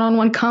expecting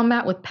one-on-one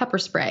combat with pepper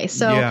spray.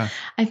 So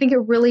I think it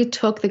really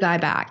took the guy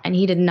back, and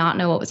he did not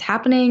know what was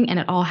happening, and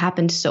it all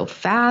happened so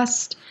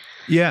fast.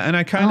 Yeah. And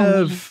I kind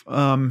of,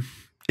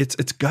 it's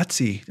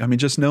gutsy. I mean,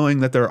 just knowing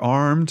that they're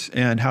armed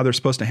and how they're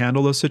supposed to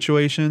handle those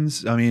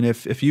situations. I mean,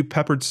 if you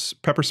pepper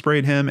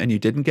sprayed him and you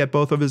didn't get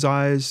both of his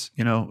eyes,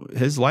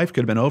 his life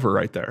could have been over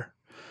right there.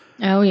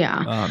 Oh,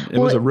 yeah. It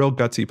was a real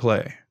gutsy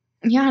play.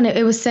 Yeah, and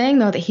it was saying,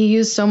 though, that he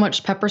used so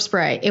much pepper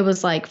spray. It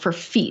was like for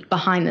feet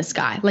behind this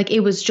guy. Like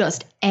it was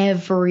just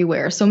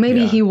everywhere. So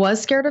maybe he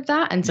was scared of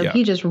that. And so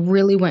he just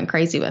really went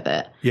crazy with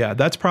it. Yeah,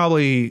 that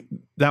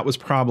was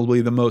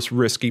probably the most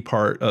risky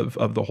part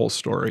of the whole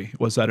story,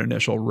 was that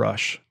initial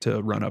rush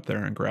to run up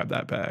there and grab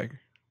that bag.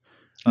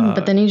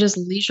 But then he just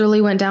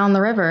leisurely went down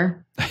the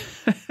river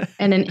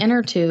in an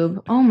inner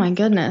tube. Oh my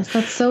goodness.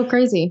 That's so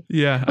crazy.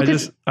 Yeah.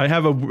 I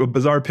have a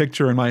bizarre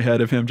picture in my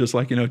head of him just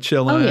like,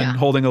 chilling,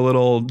 holding a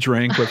little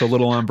drink with a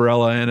little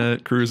umbrella in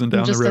it, cruising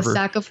down the river. Just a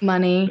sack of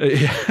money.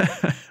 Yeah.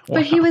 Wow.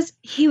 But he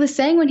was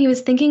saying when he was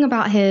thinking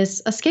about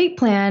his escape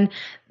plan,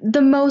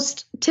 the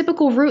most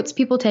typical routes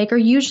people take are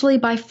usually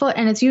by foot,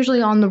 and it's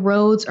usually on the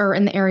roads or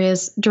in the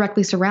areas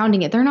directly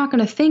surrounding it. They're not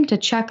going to think to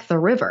check the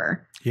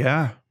river.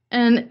 Yeah.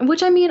 And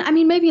which I mean,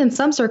 maybe in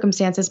some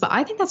circumstances, but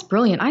I think that's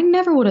brilliant. I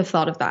never would have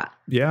thought of that.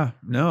 Yeah,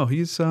 no,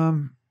 he's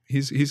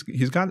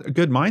got a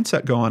good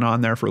mindset going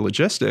on there for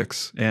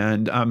logistics.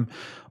 And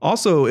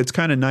also it's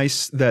kind of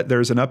nice that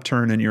there's an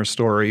upturn in your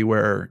story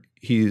where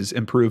he's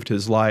improved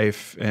his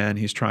life and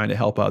he's trying to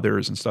help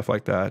others and stuff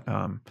like that.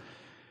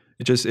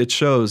 It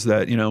shows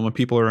that, when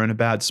people are in a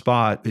bad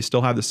spot, they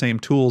still have the same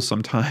tools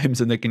sometimes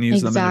and they can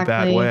use them in a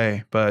bad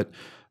way. But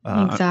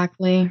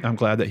exactly. I'm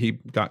glad that he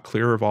got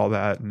clear of all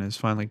that and has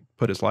finally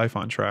put his life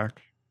on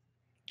track.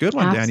 Good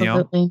one,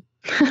 Absolutely.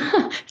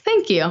 Danielle.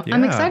 Thank you. Yeah.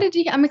 I'm excited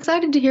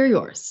to hear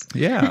yours.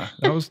 Yeah,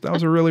 that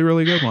was a really,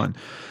 really good one.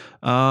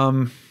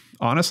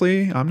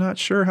 Honestly, I'm not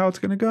sure how it's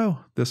going to go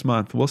this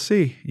month. We'll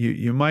see.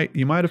 You might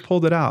have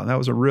pulled it out. That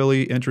was a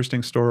really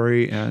interesting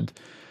story, and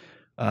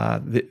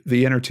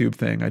the inner tube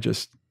thing, I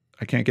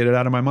I can't get it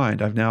out of my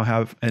mind. I've now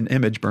have an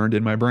image burned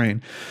in my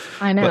brain.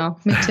 I know.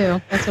 Me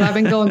too. That's what I've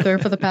been going through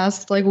for the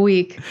past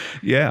week.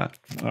 Yeah.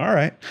 All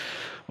right.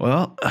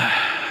 Well,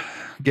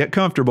 get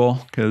comfortable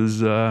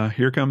because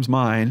here comes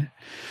mine.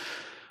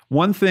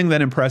 One thing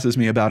that impresses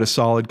me about a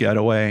solid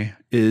getaway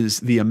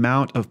is the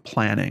amount of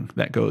planning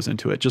that goes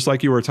into it, just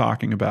like you were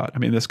talking about. I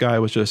mean, this guy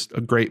was just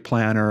a great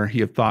planner.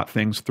 He had thought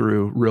things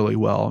through really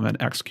well and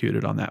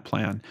executed on that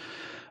plan.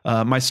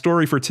 My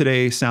story for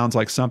today sounds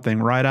like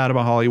something right out of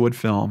a Hollywood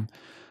film,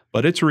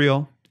 but it's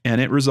real,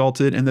 and it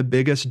resulted in the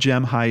biggest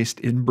gem heist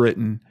in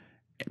Britain,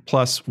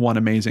 plus one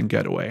amazing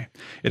getaway.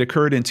 It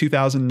occurred in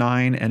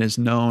 2009 and is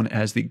known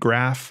as the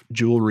Graff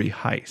Jewelry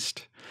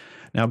Heist.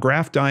 Now,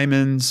 Graff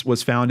Diamonds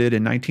was founded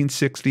in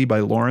 1960 by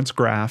Lawrence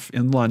Graff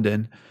in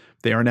London.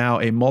 They are now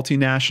a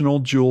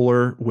multinational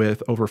jeweler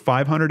with over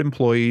 500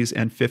 employees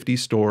and 50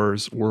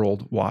 stores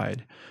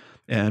worldwide.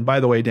 And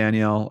by the way,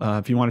 Danielle,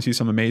 if you want to see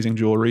some amazing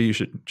jewelry, you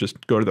should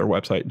just go to their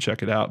website and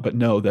check it out. But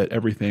know that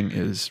everything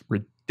is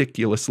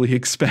ridiculously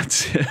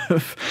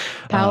expensive.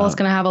 Powell's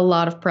going to have a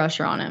lot of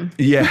pressure on him.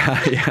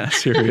 Yeah,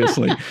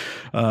 seriously.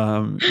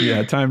 Time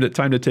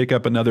to take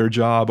up another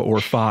job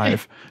or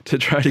 5 to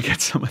try to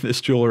get some of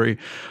this jewelry.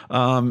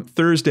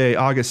 Thursday,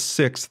 August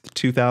 6th,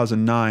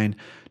 2009,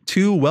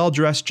 2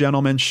 well-dressed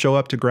gentlemen show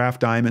up to Graff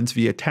Diamonds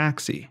via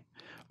taxi.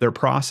 They're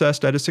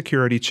processed at a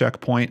security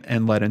checkpoint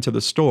and led into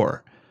the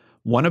store.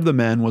 One of the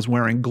men was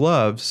wearing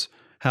gloves.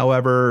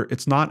 However,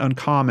 it's not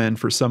uncommon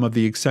for some of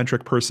the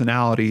eccentric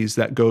personalities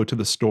that go to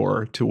the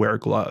store to wear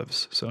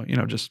gloves. So,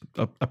 just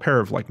a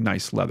pair of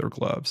nice leather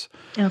gloves.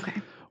 Okay.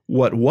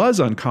 What was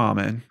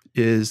uncommon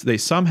is they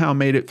somehow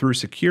made it through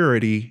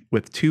security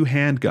with 2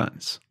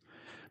 handguns.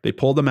 They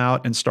pulled them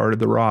out and started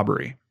the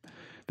robbery.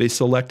 They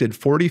selected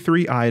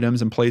 43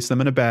 items and placed them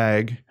in a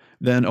bag.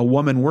 Then a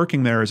woman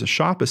working there as a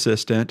shop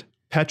assistant,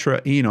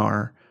 Petra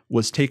Enar,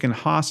 was taken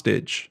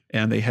hostage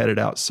and they headed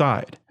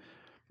outside.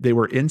 They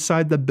were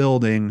inside the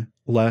building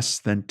less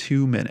than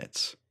 2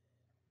 minutes.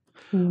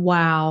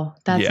 Wow,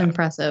 that's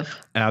impressive.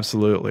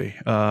 Absolutely.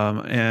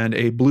 And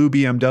a blue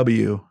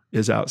BMW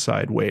is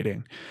outside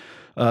waiting.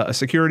 A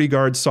security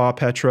guard saw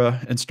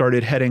Petra and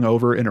started heading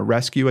over in a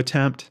rescue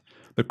attempt.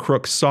 The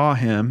crooks saw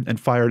him and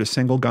fired a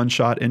single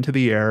gunshot into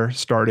the air,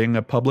 starting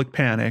a public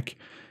panic,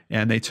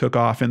 and they took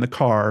off in the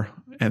car,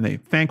 and they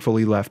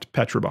thankfully left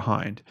Petra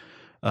behind.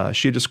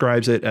 She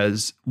describes it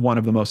as one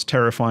of the most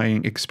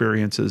terrifying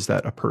experiences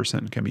that a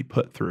person can be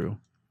put through.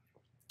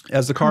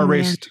 As the car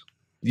raced,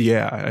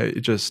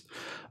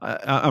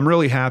 I'm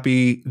really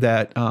happy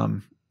that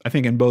I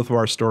think in both of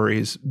our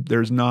stories,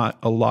 there's not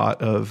a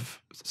lot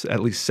of at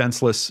least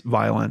senseless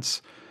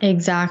violence.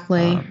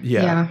 Exactly.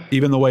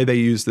 Even the way they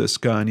use this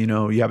gun,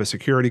 you have a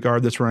security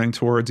guard that's running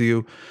towards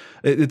you.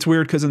 It's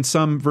weird because in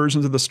some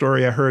versions of the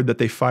story, I heard that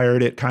they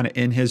fired it kind of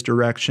in his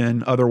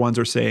direction. Other ones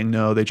are saying,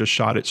 no, they just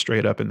shot it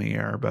straight up in the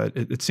air. But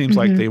it seems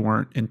like they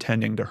weren't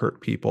intending to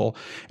hurt people.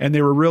 And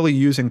they were really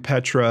using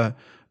Petra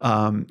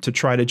to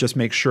try to just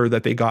make sure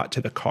that they got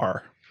to the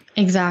car.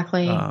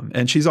 Exactly.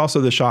 And she's also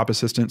the shop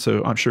assistant,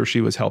 so I'm sure she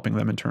was helping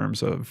them in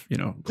terms of,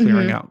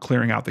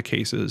 clearing out the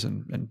cases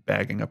and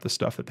bagging up the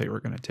stuff that they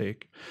were going to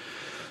take.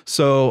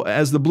 So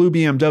as the blue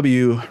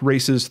BMW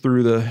races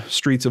through the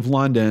streets of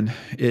London,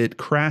 it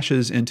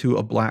crashes into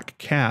a black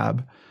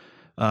cab.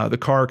 The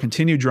car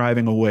continued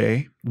driving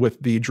away,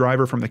 with the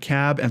driver from the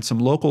cab and some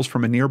locals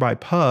from a nearby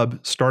pub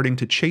starting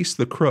to chase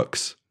the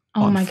crooks.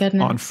 My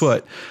goodness. On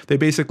foot. They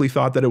basically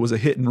thought that it was a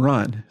hit and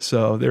run.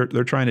 So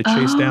they're trying to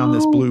chase down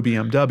this blue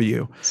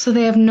BMW. So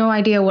they have no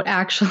idea what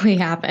actually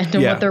happened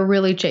and what they're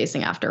really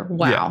chasing after.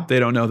 Wow. Yeah, they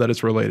don't know that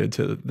it's related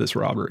to this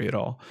robbery at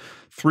all.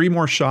 3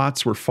 more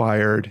shots were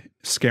fired,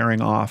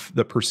 scaring off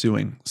the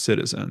pursuing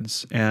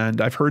citizens. And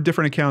I've heard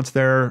different accounts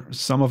there.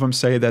 Some of them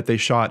say that they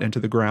shot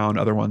into the ground.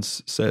 Other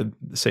ones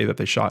say that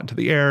they shot into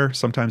the air.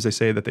 Sometimes they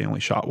say that they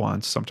only shot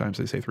once. Sometimes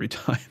they say 3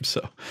 times.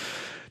 So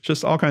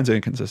just all kinds of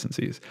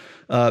inconsistencies.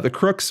 The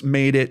crooks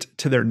made it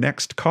to their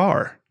next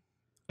car,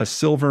 a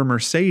silver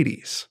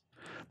Mercedes.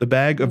 The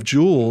bag of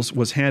jewels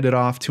was handed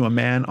off to a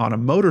man on a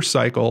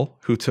motorcycle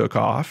who took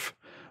off.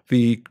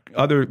 The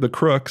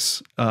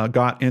crooks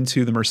got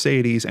into the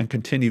Mercedes and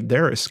continued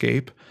their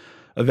escape.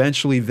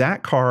 Eventually,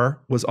 that car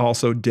was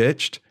also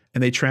ditched,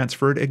 and they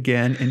transferred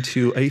again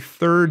into a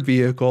third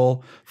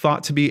vehicle,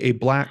 thought to be a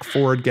black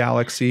Ford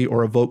Galaxy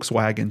or a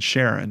Volkswagen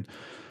Sharon.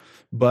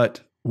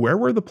 But where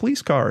were the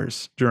police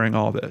cars during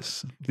all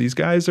this? These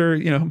guys are,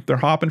 they're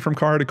hopping from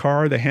car to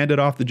car. They handed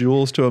off the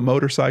jewels to a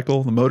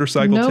motorcycle. The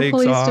motorcycle takes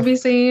off. No police to be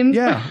seen.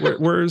 Yeah.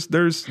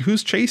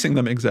 Who's chasing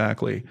them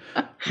exactly?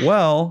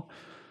 Well,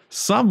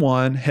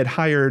 someone had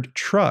hired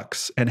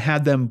trucks and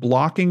had them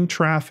blocking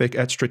traffic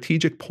at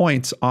strategic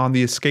points on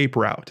the escape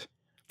route.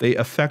 They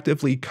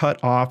effectively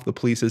cut off the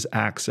police's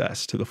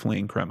access to the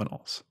fleeing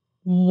criminals.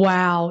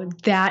 Wow,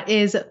 that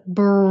is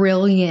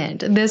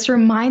brilliant. This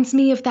reminds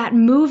me of that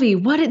movie.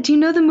 Do you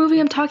know the movie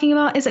I'm talking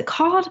about? Is it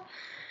called?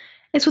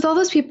 It's with all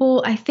those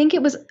people. I think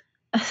it was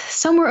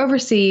somewhere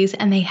overseas,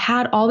 and they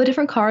had all the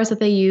different cars that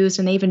they used,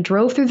 and they even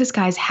drove through this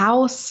guy's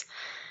house.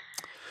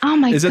 Oh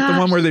my Is it the one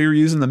gosh. where they were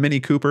using the Mini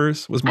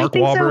Coopers? Was I Mark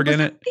think so. Wahlberg Was in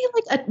that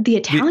it? the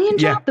Italian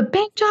Yeah, job, the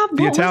bank job?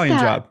 the What was Italian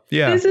that? Job.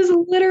 Yeah, This is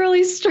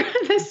literally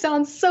this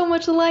sounds so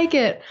much like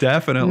it.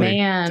 definitely,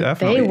 Man, they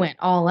definitely. went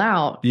all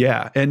out.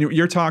 Yeah, and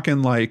you're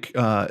talking like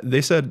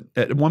they said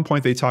at one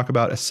point they talk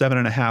about a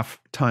 7.5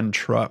 ton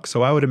truck.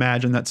 So I would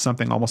imagine that's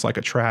something almost like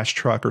a trash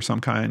truck or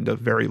some kind of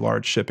very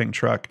large shipping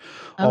truck.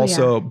 Oh yeah.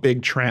 Also,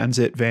 big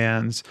transit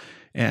vans,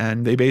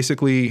 and they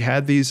basically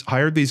hired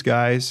these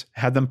guys,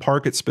 had them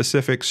park at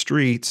specific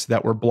streets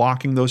that were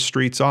blocking those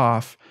streets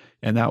off,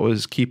 and that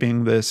was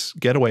keeping this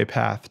getaway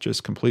path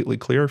just completely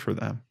clear for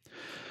them.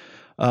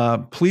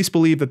 Police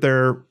believe that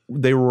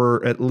there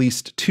were at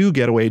least 2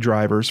 getaway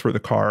drivers for the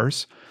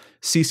cars.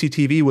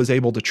 CCTV was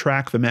able to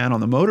track the man on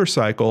the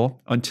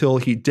motorcycle until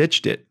he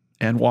ditched it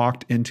and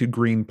walked into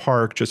Green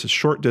Park, just a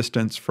short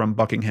distance from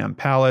Buckingham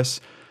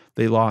Palace.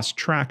 They lost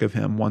track of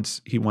him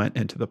once he went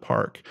into the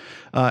park.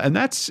 And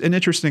that's an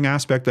interesting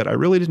aspect that I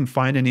really didn't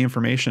find any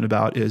information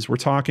about is we're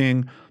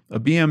talking a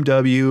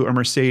BMW, a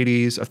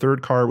Mercedes, a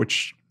third car,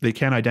 which they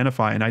can't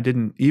identify. And I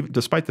didn't, even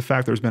despite the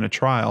fact there's been a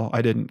trial,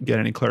 I didn't get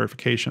any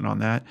clarification on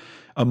that.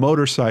 A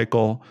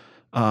motorcycle.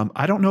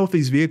 I don't know if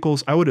these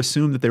vehicles, I would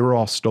assume that they were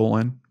all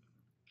stolen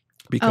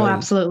Oh, because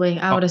absolutely.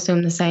 I would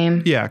assume the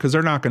same. yeah, because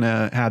they're not going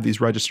to have these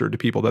registered to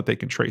people that they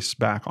can trace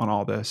back on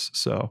all this.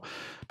 So,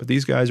 but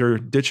these guys are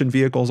ditching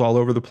vehicles all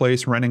over the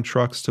place, renting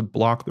trucks to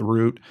block the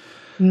route.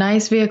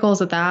 Nice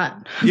vehicles at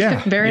that.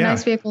 Yeah, Very yeah,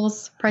 nice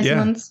vehicles, pricey yeah,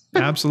 ones.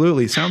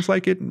 absolutely. Sounds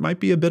like it might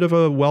be a bit of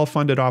a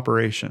well-funded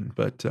operation.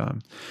 But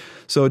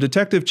so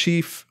Detective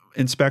Chief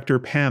Inspector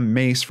Pam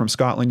Mace from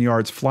Scotland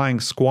Yard's Flying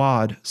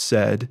Squad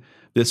said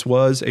this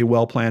was a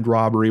well-planned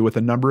robbery with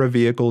a number of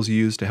vehicles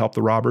used to help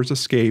the robbers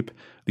escape.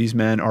 These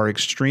men are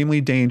extremely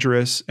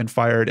dangerous and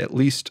fired at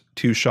least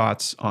 2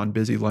 shots on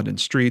busy London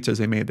streets as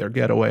they made their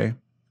getaway.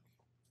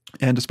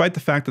 And despite the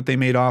fact that they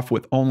made off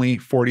with only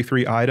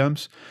 43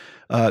 items,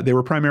 they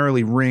were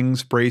primarily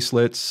rings,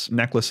 bracelets,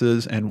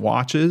 necklaces, and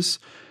watches.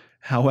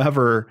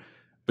 However,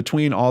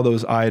 between all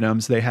those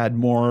items, they had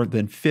more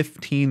than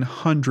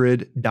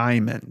 1,500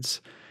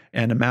 diamonds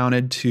and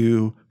amounted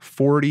to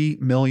 40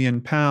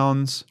 million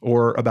pounds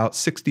or about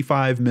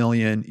 65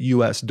 million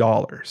US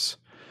dollars.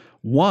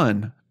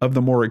 One of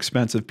the more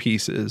expensive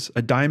pieces,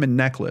 a diamond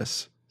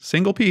necklace,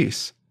 single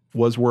piece,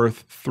 was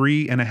worth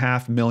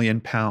 3.5 million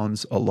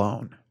pounds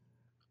alone.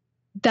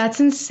 That's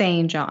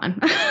insane,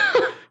 John.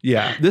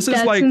 Yeah, this is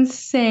That's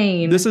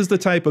insane. This is the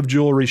type of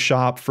jewelry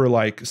shop for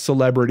like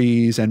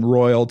celebrities and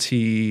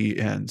royalty.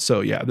 And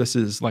so, yeah, this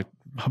is like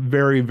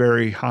very,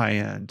 very high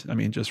end. I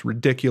mean, just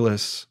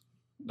ridiculous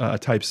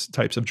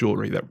types of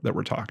jewelry that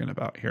we're talking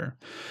about here.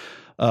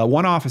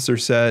 One officer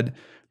said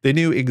they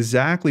knew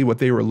exactly what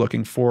they were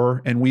looking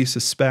for, and we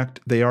suspect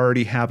they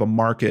already have a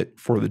market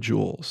for the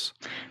jewels.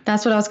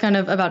 That's what I was kind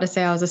of about to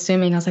say. I was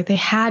assuming, I was like, they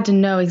had to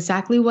know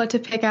exactly what to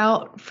pick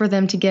out for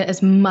them to get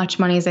as much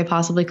money as they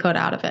possibly could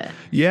out of it.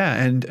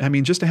 Yeah. And I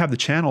mean, just to have the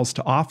channels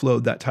to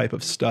offload that type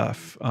of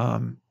stuff.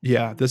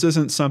 Yeah, this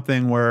isn't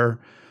something where,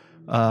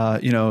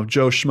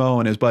 Joe Schmo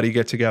and his buddy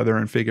get together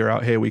and figure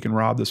out, hey, we can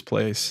rob this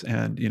place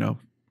and,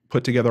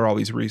 put together all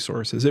these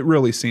resources. It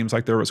really seems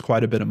like there was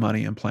quite a bit of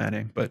money in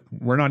planning, but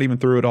we're not even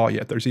through it all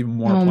yet. There's even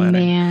more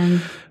planning.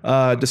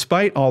 Man.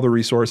 Despite all the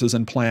resources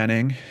and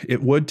planning,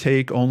 it would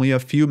take only a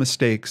few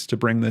mistakes to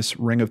bring this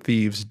ring of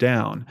thieves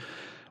down.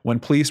 When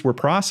police were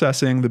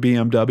processing the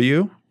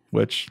BMW,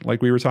 which,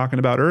 like we were talking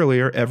about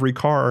earlier, every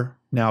car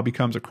now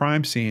becomes a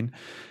crime scene.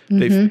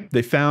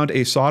 They found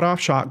a sawed-off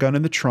shotgun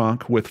in the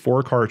trunk with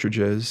 4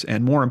 cartridges,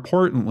 and more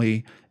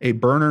importantly, a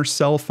burner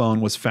cell phone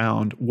was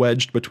found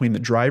wedged between the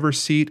driver's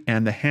seat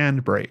and the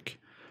handbrake.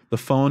 The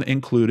phone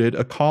included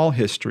a call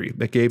history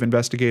that gave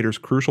investigators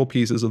crucial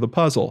pieces of the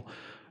puzzle.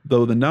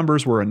 Though the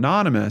numbers were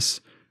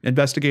anonymous,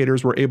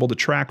 investigators were able to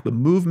track the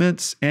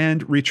movements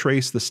and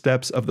retrace the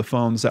steps of the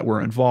phones that were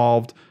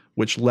involved,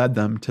 which led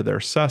them to their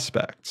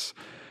suspects.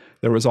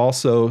 There was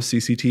also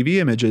CCTV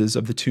images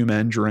of the 2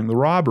 men during the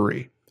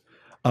robbery.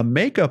 A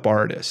makeup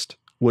artist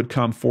would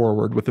come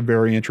forward with a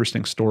very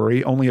interesting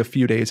story only a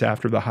few days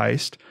after the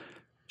heist.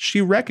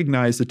 She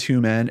recognized the 2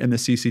 men in the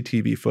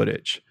CCTV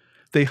footage.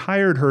 They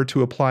hired her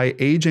to apply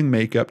aging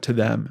makeup to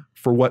them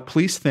for what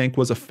police think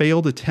was a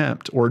failed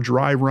attempt or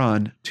dry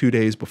run 2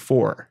 days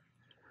before.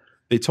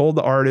 They told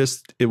the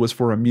artist it was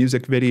for a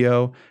music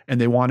video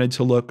and they wanted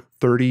to look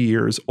 30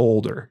 years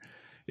older.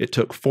 It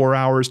took 4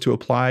 hours to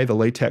apply the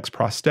latex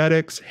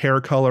prosthetics,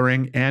 hair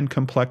coloring, and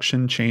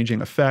complexion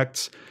changing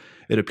effects.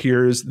 It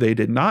appears they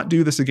did not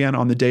do this again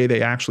on the day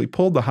they actually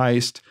pulled the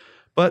heist,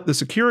 but the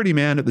security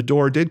man at the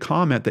door did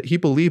comment that he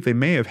believed they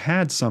may have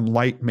had some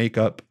light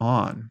makeup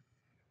on.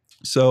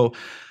 So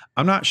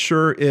I'm not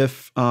sure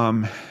if,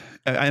 and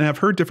I've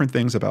heard different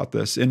things about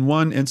this. In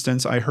one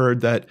instance, I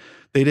heard that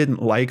they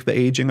didn't like the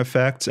aging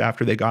effects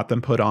after they got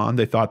them put on.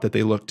 They thought that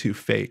they looked too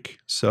fake.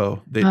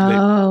 So they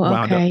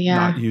wound up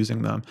not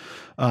using them.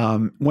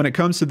 When it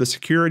comes to the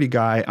security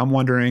guy, I'm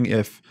wondering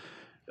if,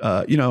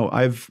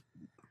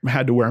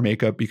 had to wear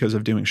makeup because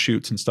of doing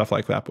shoots and stuff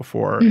like that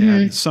before. Mm-hmm.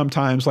 And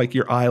sometimes like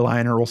your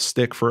eyeliner will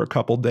stick for a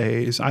couple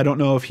days. I don't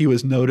know if he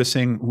was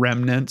noticing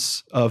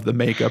remnants of the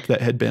makeup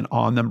that had been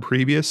on them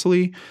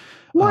previously.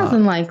 More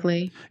than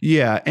likely.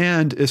 Yeah.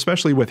 And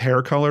especially with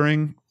hair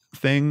coloring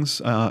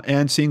things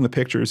and seeing the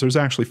pictures, there's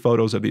actually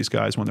photos of these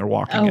guys when they're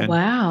walking in. Oh,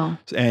 wow.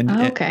 And,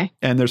 okay.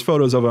 and there's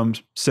photos of them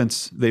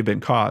since they've been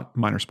caught.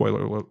 Minor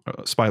spoiler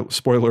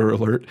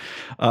alert.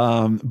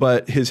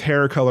 But his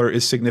hair color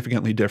is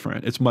significantly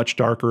different. It's much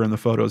darker in the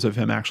photos of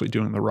him actually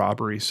doing the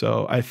robbery.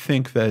 So I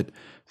think that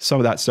some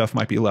of that stuff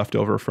might be left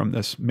over from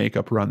this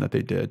makeup run that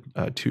they did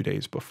 2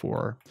 days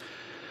before.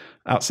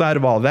 Outside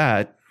of all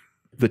that,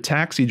 the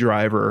taxi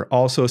driver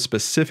also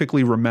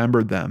specifically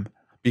remembered them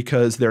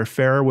because their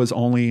fare was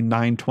only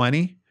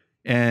 $9.20,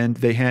 and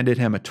they handed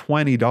him a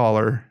 $20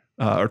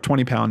 or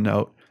 £20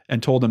 note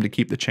and told him to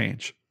keep the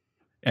change.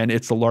 And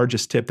it's the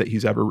largest tip that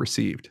he's ever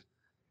received.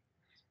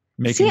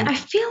 I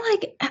feel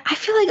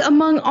like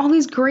among all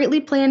these greatly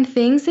planned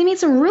things, they made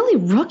some really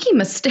rookie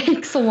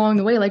mistakes along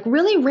the way, like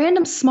really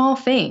random small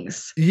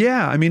things.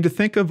 Yeah. I mean, to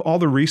think of all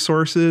the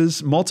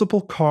resources,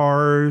 multiple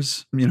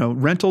cars,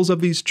 rentals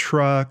of these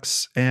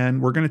trucks,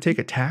 and we're going to take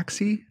a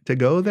taxi to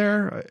go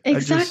there.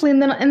 Exactly.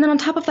 And then on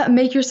top of that,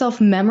 make yourself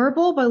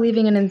memorable by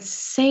leaving an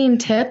insane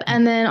tip.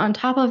 And then on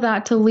top of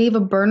that, to leave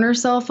a burner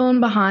cell phone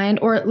behind,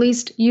 or at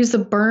least use the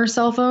burner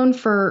cell phone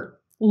for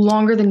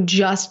longer than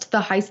just the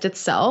heist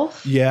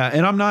itself. Yeah,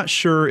 and I'm not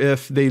sure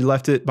if they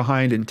left it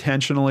behind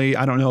intentionally.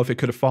 I don't know if it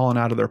could have fallen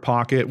out of their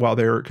pocket while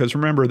they were, because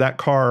remember that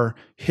car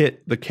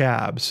hit the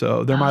cab,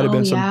 so there might have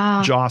been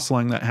some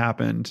jostling that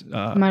happened.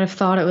 Might have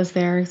thought it was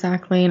there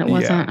exactly, and it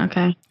wasn't.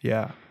 Okay.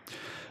 Yeah.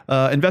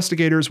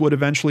 Investigators would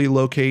eventually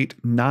locate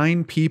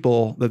 9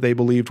 people that they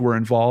believed were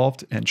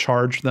involved and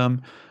charge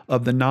them.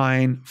 Of the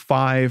 9,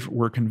 5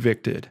 were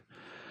convicted.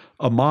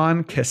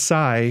 Aman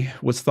Kesai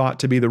was thought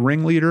to be the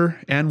ringleader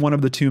and one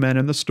of the 2 men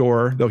in the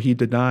store, though he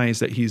denies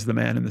that he's the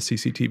man in the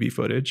CCTV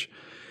footage.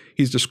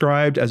 He's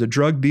described as a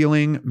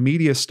drug-dealing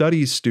media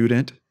studies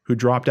student who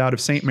dropped out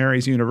of St.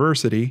 Mary's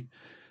University.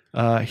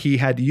 He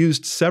had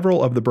used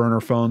several of the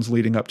burner phones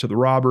leading up to the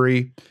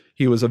robbery.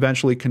 He was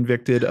eventually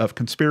convicted of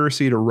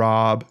conspiracy to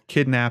rob,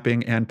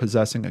 kidnapping, and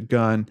possessing a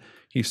gun.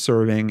 He's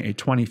serving a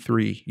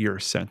 23-year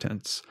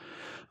sentence.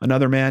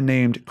 Another man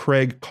named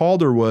Craig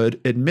Calderwood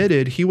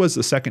admitted he was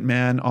the second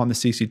man on the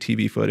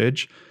CCTV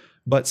footage,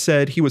 but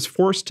said he was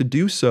forced to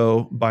do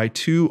so by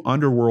 2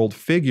 underworld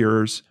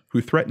figures who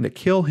threatened to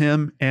kill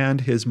him and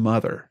his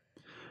mother.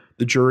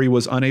 The jury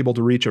was unable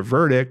to reach a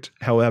verdict.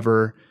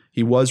 However,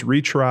 he was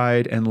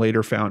retried and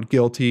later found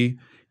guilty.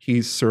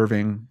 He's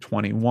serving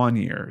 21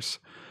 years.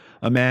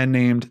 A man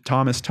named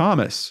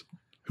Thomas,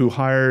 who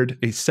hired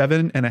a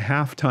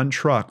 7.5-ton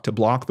truck to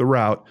block the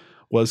route,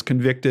 was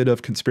convicted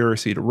of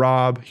conspiracy to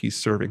rob. He's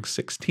serving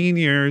 16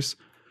 years.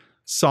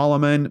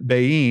 Solomon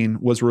Bain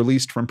was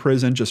released from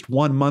prison just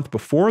 1 month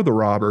before the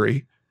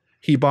robbery.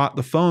 He bought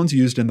the phones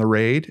used in the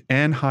raid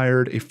and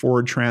hired a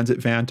Ford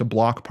Transit van to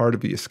block part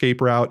of the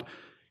escape route.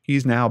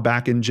 He's now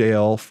back in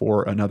jail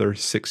for another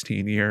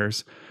 16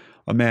 years.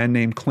 A man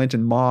named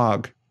Clinton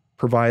Mogg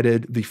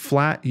provided the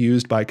flat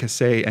used by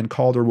Kesai and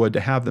Calderwood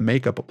to have the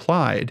makeup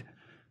applied.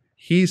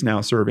 He's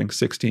now serving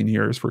 16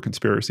 years for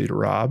conspiracy to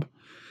rob.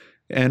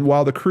 And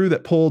while the crew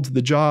that pulled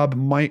the job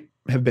might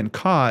have been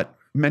caught,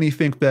 many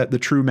think that the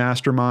true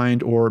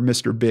mastermind or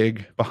Mr.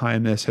 Big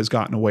behind this has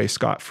gotten away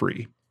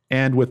scot-free,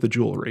 and with the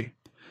jewelry.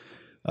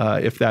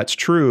 If that's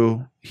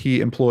true,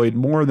 he employed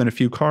more than a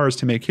few cars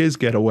to make his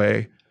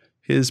getaway.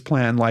 His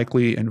plan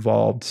likely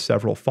involved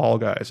several fall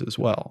guys as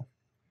well.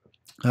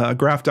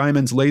 Graph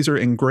Diamonds laser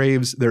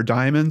engraves their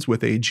diamonds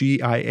with a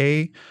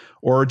GIA,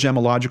 or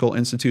Gemological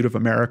Institute of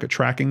America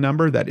tracking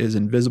number, that is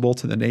invisible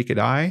to the naked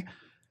eye.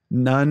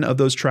 None of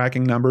those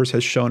tracking numbers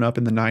has shown up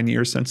in the 9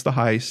 years since the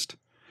heist.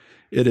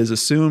 It is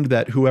assumed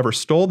that whoever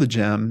stole the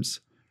gems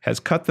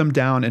has cut them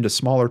down into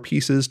smaller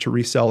pieces to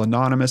resell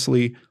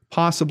anonymously,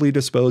 possibly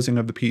disposing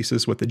of the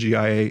pieces with the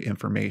GIA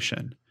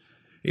information.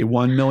 A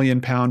 £1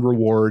 million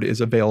reward is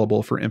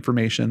available for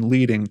information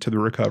leading to the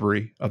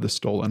recovery of the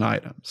stolen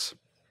items.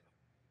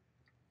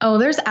 Oh,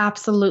 there's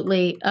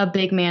absolutely a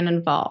big man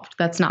involved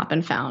that's not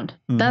been found.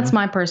 Mm-hmm. That's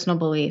my personal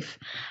belief.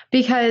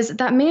 Because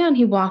that man,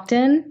 he walked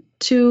in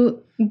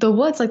to the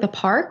woods, like the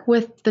park,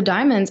 with the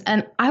diamonds.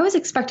 And I was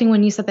expecting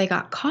when you said they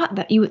got caught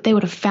that they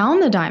would have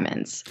found the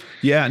diamonds.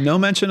 Yeah, no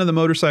mention of the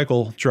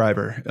motorcycle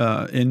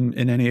driver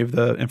in any of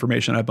the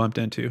information I bumped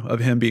into of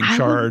him being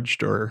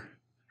charged or...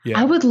 Yeah.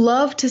 I would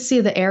love to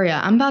see the area.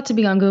 I'm about to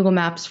be on Google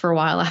Maps for a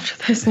while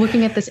after this,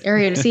 looking at this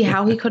area to see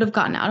how he could have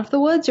gotten out of the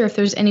woods, or if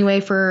there's any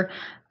way for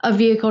a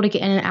vehicle to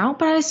get in and out.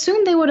 But I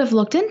assume they would have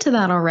looked into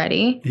that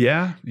already.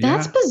 Yeah.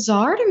 That's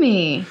bizarre to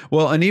me.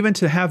 Well, and even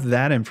to have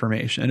that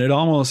information, it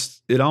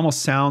almost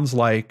sounds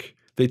like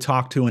they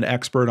talked to an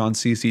expert on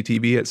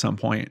CCTV at some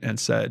point and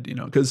said,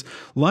 because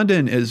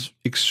London is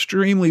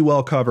extremely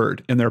well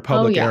covered in their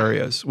public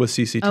areas with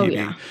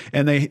CCTV.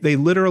 And they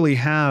literally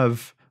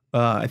have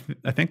I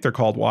think they're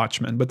called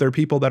watchmen, but they're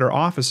people that are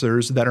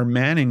officers that are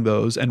manning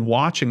those and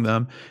watching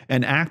them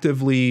and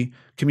actively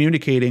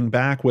communicating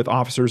back with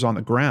officers on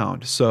the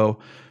ground. So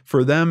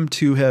for them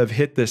to have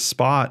hit this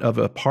spot of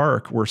a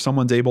park where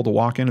someone's able to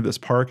walk into this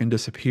park and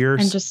disappear,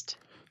 And just,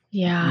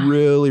 yeah.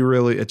 really,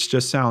 really, it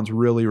just sounds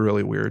really,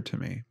 really weird to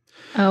me.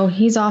 Oh,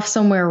 he's off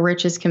somewhere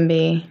rich as can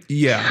be.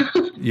 Yeah.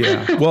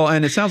 Yeah. Well,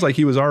 and it sounds like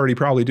he was already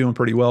probably doing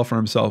pretty well for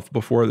himself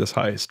before this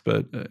heist,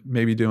 but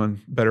maybe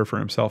doing better for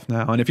himself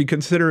now. And if you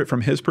consider it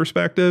from his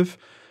perspective,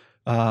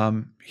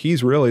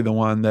 he's really the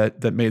one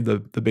that made the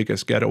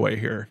biggest getaway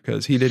here,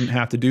 because he didn't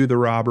have to do the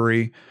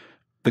robbery.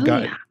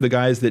 The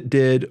guys that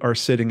did are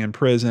sitting in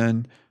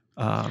prison.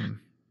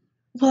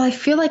 Well, I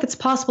feel like it's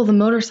possible the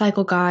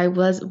motorcycle guy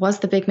was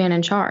the big man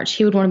in charge.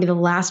 He would want to be the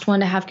last one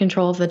to have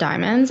control of the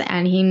diamonds,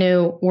 and he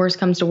knew worst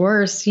comes to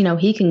worst,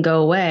 he can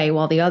go away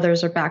while the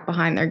others are back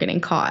behind there getting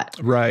caught.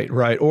 Right.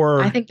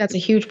 Or I think that's a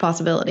huge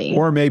possibility.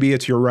 Or maybe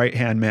it's your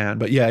right-hand man.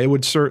 But yeah, it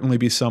would certainly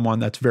be someone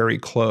that's very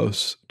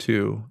close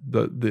to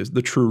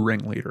the true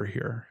ringleader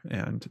here.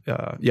 And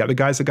the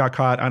guys that got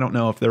caught, I don't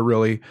know if they're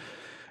really,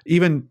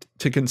 even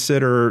to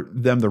consider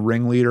them the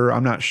ringleader,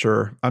 I'm not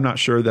sure. I'm not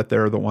sure that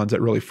they're the ones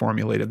that really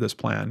formulated this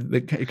plan.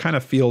 It kind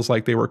of feels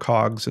like they were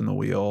cogs in the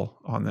wheel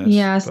on this.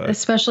 Yes,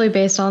 especially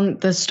based on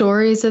the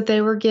stories that they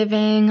were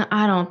giving.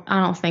 I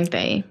don't think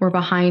they were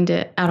behind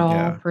it at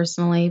all,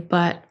 personally.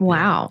 But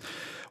wow. Yeah.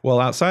 Well,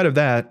 outside of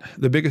that,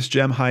 the biggest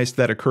gem heist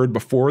that occurred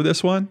before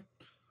this one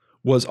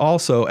was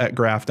also at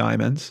Graf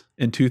Diamonds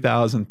in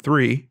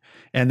 2003.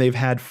 And they've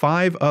had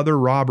 5 other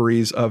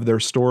robberies of their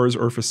stores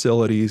or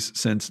facilities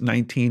since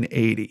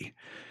 1980.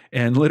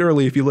 And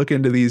literally, if you look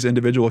into these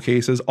individual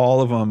cases,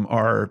 all of them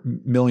are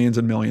millions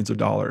and millions of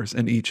dollars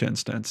in each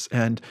instance.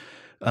 And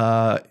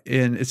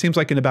it seems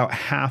like in about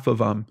half of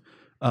them,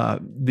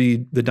 the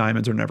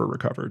diamonds are never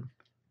recovered.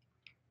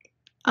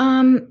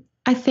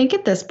 I think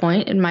at this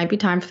point, it might be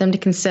time for them to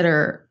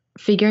consider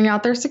figuring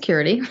out their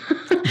security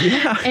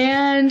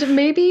and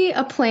maybe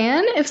a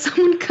plan if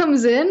someone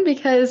comes in,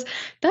 because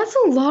that's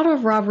a lot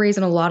of robberies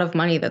and a lot of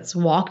money that's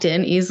walked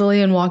in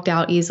easily and walked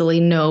out easily,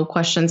 no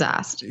questions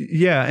asked.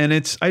 Yeah. And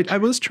I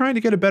was trying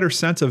to get a better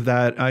sense of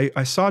that.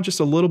 I saw just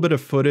a little bit of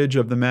footage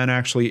of the men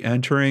actually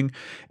entering,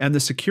 and the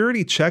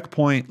security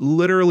checkpoint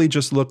literally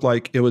just looked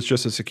like it was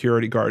just a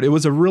security guard. It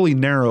was a really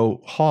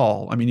narrow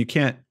hall. I mean, you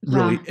can't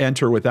really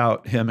enter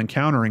without him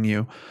encountering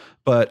you,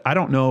 but I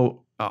don't know.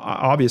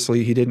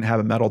 Obviously, he didn't have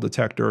a metal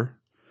detector.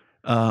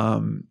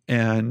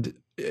 And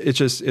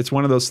it's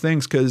one of those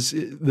things, because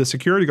the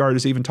security guard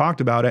has even talked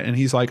about it. And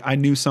he's like, I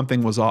knew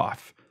something was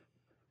off.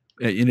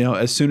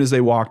 As soon as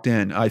they walked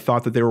in, I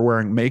thought that they were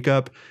wearing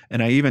makeup.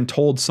 And I even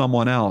told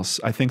someone else,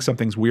 I think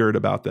something's weird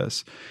about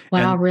this.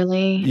 Wow,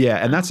 really? Yeah.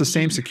 And that's the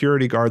same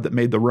security guard that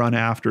made the run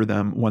after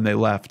them when they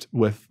left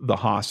with the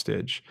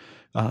hostage.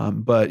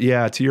 But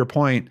yeah, to your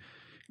point,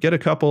 get a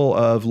couple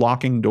of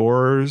locking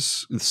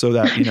doors so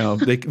that,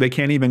 they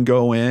can't even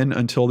go in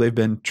until they've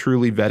been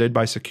truly vetted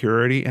by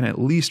security, and at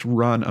least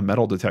run a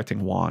metal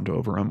detecting wand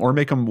over them, or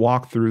make them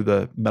walk through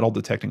the metal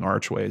detecting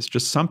archways.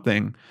 Just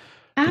something.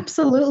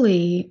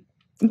 Absolutely.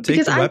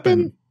 Because I've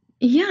been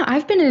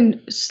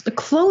in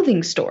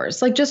clothing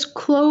stores, like just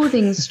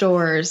clothing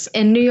stores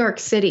in New York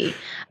City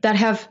that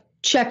have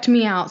checked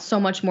me out so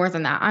much more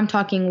than that. I'm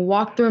talking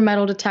walk through a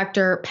metal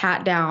detector,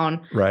 pat down.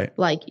 Right.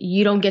 Like,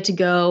 you don't get to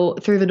go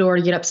through the door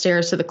to get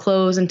upstairs to the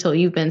clothes until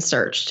you've been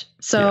searched.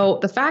 So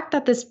the fact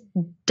that this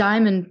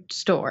diamond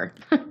store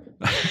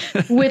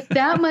with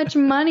that much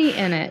money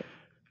in it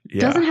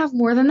doesn't have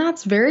more than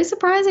that's very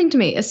surprising to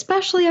me,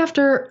 especially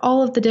after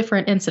all of the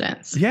different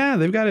incidents. Yeah,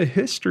 they've got a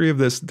history of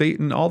this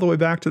dating all the way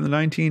back to the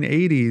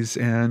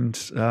 1980s. And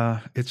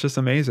it's just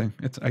amazing.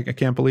 I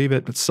can't believe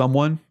it. But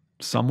someone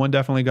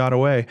definitely got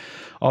away.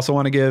 Also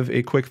want to give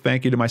a quick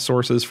thank you to my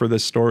sources for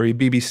this story: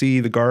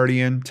 BBC, The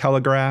Guardian,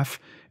 Telegraph,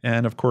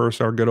 and of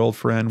course our good old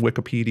friend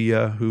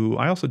Wikipedia, who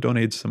I also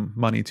donated some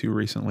money to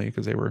recently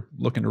because they were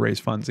looking to raise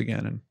funds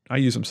again. And I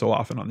use them so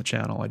often on the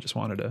channel. I just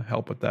wanted to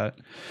help with that.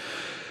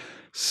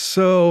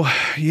 So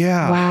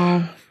yeah.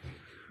 Wow.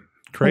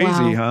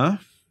 Crazy, huh?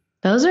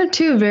 Those are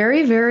 2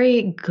 very,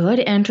 very good,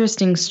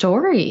 interesting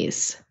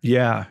stories.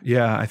 Yeah.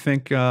 I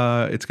think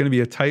it's going to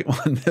be a tight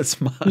one this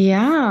month.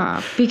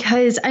 Yeah,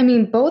 because I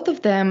mean, both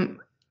of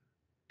them,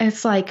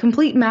 it's like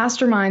complete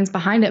masterminds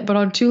behind it, but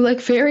on 2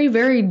 like very,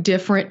 very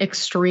different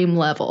extreme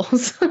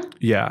levels.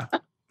 Yeah.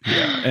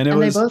 And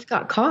they both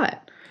got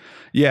caught.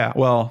 Yeah.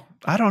 Well,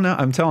 I don't know.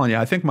 I'm telling you,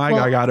 I think my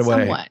guy got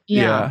away. Somewhat,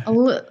 yeah.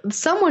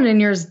 Someone in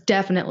yours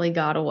definitely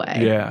got away.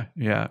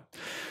 Yeah.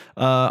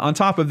 On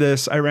top of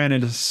this, I ran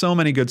into so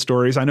many good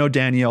stories. I know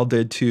Danielle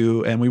did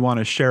too, and we want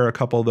to share a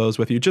couple of those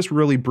with you. Just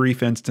really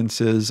brief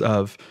instances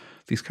of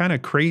these kind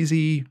of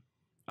crazy,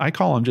 I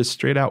call them just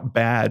straight out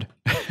bad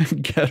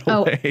getaways.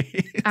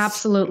 Oh,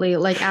 absolutely.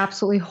 Like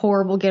absolutely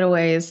horrible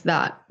getaways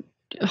that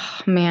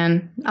Ugh,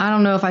 man, I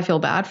don't know if I feel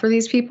bad for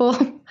these people.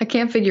 I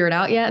can't figure it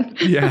out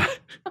yet. Yeah.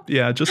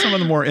 Yeah. Just some of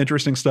the more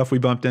interesting stuff we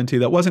bumped into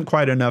that wasn't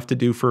quite enough to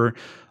do for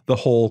the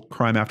whole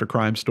crime after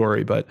crime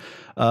story. But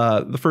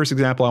the first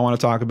example I want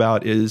to talk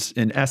about is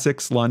in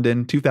Essex,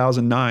 London,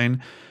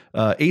 2009.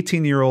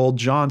 18-year-old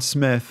John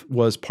Smith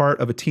was part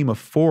of a team of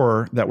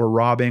 4 that were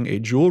robbing a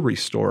jewelry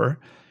store.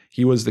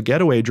 He was the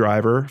getaway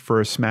driver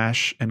for a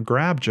smash and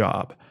grab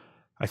job.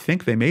 I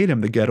think they made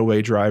him the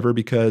getaway driver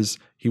because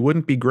he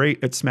wouldn't be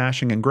great at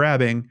smashing and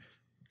grabbing.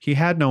 He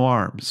had no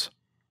arms.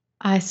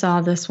 I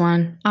saw this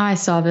one.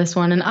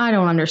 And I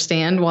don't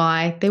understand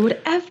why they would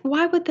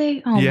why would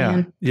they? Oh Yeah.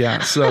 man. Yeah.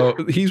 So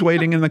he's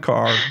waiting in the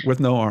car with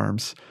no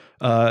arms.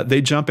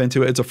 They jump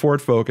into it. It's a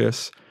Ford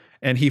Focus,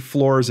 and he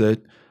floors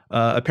it.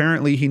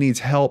 Apparently, he needs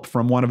help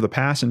from one of the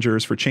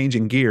passengers for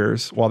changing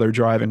gears while they're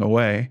driving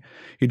away.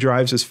 He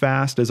drives as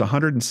fast as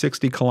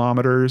 160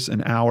 kilometers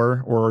an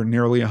hour, or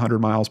nearly 100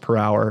 miles per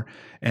hour,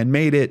 and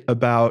made it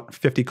about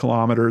 50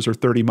 kilometers or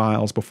 30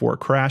 miles before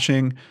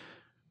crashing.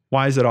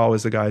 Why is it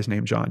always the guy's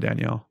name John,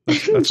 Danielle?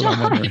 That's what I'm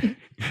wondering.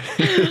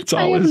 It's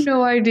always... I have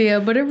no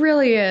idea, but it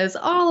really is.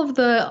 All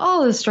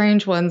the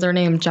strange ones are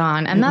named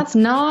John, and that's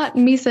not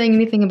me saying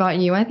anything about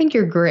you. I think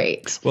you're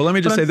great. Well, let me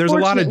just say there's a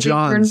lot of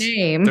Johns.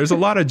 There's a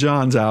lot of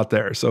Johns out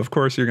there, so of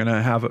course you're going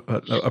to have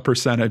a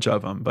percentage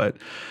of them. But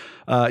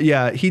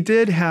yeah, he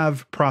did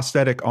have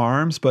prosthetic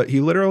arms, but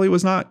he literally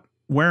was not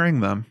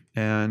wearing them.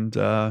 And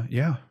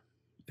yeah,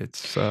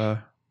 it's oh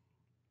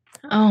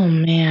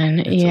man,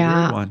 it's a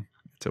weird one.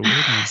 It's a weird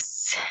one.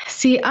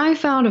 See, I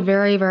found a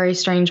very, very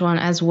strange one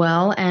as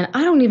well, and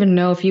I don't even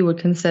know if you would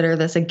consider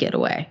this a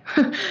getaway.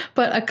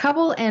 But a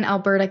couple in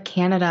Alberta,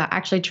 Canada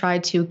actually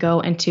tried to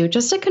go into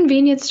just a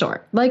convenience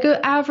store, like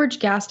an average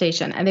gas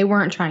station, and they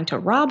weren't trying to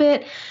rob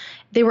it.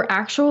 They were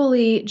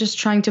actually just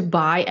trying to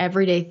buy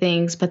everyday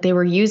things, but they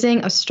were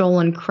using a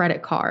stolen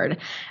credit card.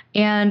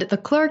 And the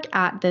clerk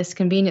at this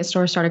convenience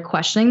store started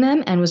questioning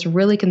them and was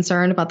really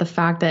concerned about the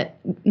fact that,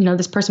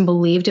 this person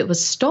believed it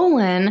was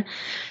stolen.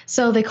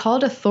 So they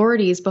called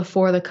authorities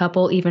before the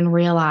couple even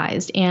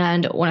realized.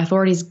 And when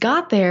authorities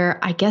got there,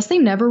 I guess they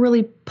never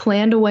really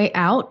planned a way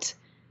out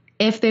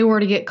if they were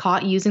to get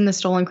caught using the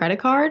stolen credit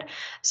card.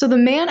 So the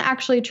man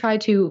actually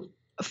tried to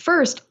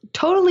first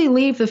totally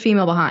leave the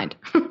female behind,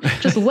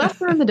 just left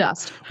her in the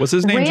dust. Was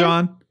his name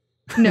John?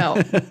 No,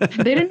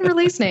 they didn't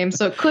release names,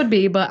 so it could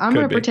be, but I'm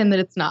going to pretend that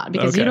it's not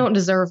because you don't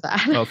deserve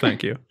that. Oh,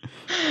 thank you.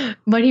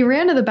 But he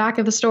ran to the back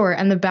of the store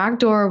and the back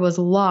door was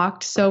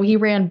locked. So he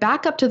ran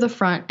back up to the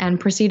front and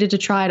proceeded to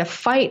try to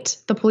fight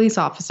the police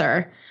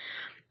officer.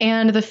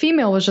 And the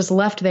female was just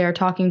left there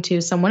talking to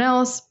someone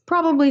else,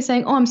 probably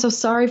saying, "Oh, I'm so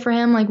sorry for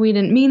him. Like, we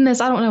didn't mean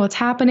this. I don't know what's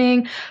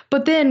happening."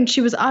 But then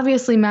she was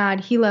obviously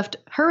mad. He left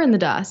her in the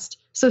dust.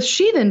 So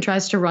she then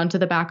tries to run to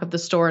the back of the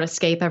store and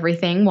escape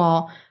everything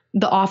while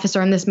the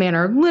officer and this man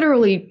are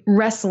literally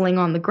wrestling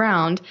on the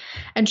ground.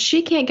 And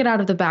she can't get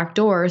out of the back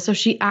door. So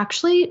she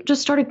actually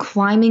just started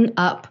climbing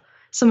up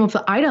some of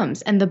the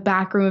items in the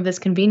back room of this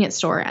convenience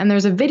store. And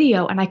there's a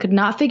video, and I could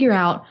not figure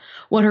out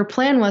what her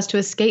plan was to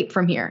escape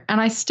from here.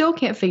 And I still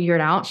can't figure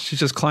it out. She's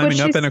just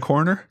climbing up in a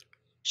corner?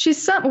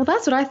 Well,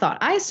 that's what I thought.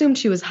 I assumed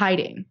she was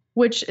hiding,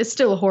 which is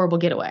still a horrible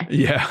getaway.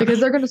 Yeah.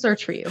 Because they're going to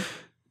search for you.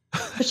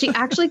 But she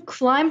actually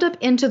climbed up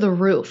into the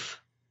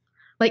roof,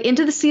 like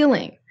into the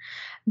ceiling.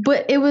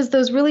 But it was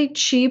those really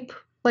cheap,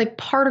 like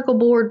particle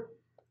board,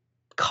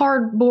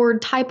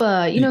 cardboard type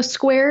of,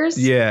 squares.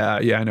 Yeah,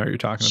 I know what you're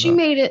talking about. She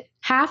made it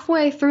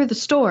halfway through the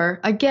store.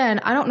 Again,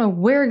 I don't know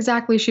where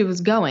exactly she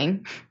was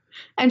going.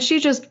 And she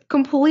just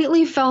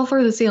completely fell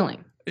through the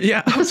ceiling.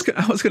 Yeah, I was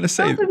going to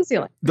say,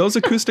 those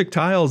acoustic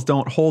tiles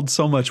don't hold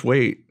so much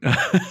weight.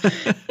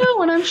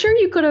 No, and I'm sure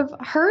you could have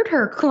heard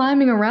her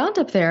climbing around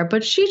up there,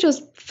 but she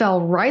just fell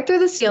right through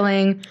the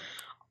ceiling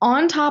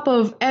on top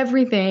of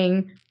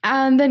everything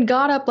and then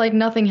got up like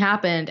nothing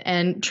happened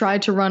and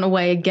tried to run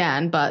away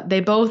again, but they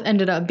both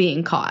ended up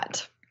being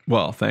caught.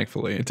 Well,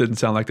 thankfully, it didn't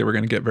sound like they were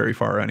going to get very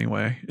far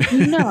anyway.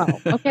 No.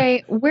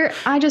 Okay.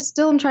 I just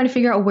still am trying to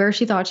figure out where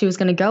she thought she was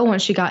going to go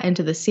once she got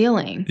into the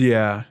ceiling.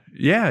 Yeah,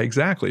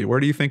 exactly. Where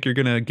do you think you're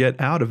going to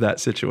get out of that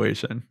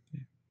situation?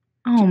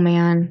 Oh,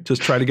 man.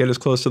 Just try to get as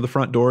close to the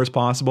front door as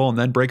possible and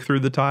then break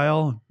through the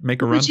tile,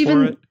 make a run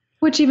for it?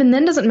 Which even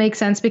then doesn't make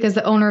sense because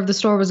the owner of the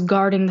store was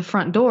guarding the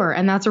front door,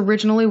 and that's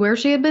originally where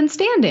she had been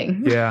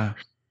standing. Yeah.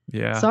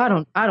 So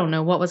I don't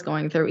know what was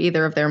going through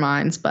either of their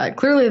minds, but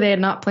clearly they had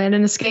not planned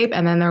an escape,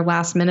 and then their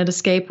last minute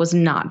escape was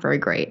not very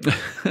great.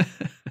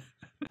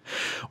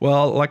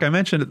 Well, like I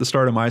mentioned at the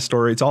start of my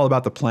story, it's all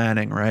about the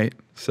planning, right?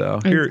 So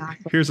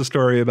here's a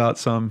story about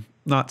some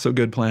not so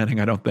good planning,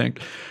 I don't think.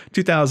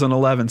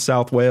 2011,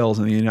 South Wales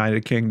in the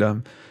United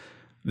Kingdom.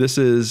 This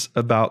is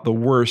about the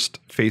worst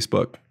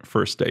Facebook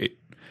first date.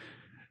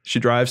 She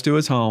drives to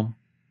his home.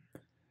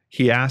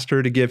 He asked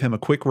her to give him a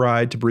quick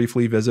ride to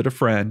briefly visit a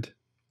friend.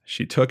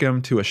 She took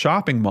him to a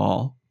shopping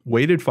mall,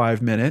 waited 5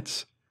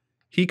 minutes.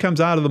 He comes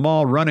out of the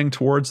mall running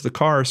towards the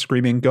car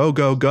screaming, "Go,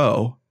 go,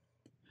 go."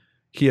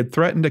 He had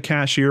threatened a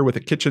cashier with a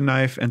kitchen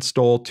knife and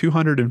stole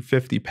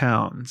 250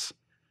 pounds.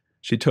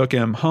 She took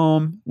him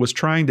home, was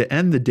trying to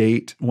end the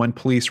date when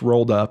police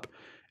rolled up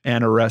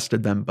and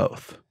arrested them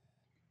both.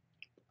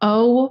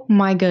 Oh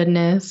my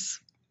goodness.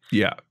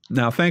 Yeah.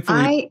 Now,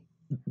 thankfully,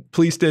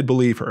 police did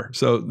believe her.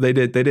 So they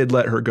did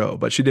let her go,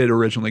 but she did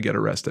originally get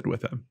arrested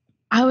with him.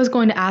 I was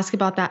going to ask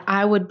about that.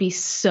 I would be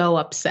so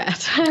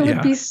upset. I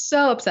would be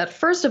so upset.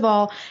 First of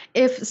all,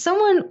 if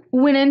someone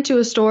went into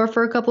a store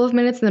for a couple of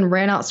minutes and then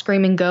ran out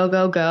screaming, go,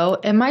 go,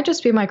 go, it might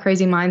just be my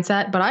crazy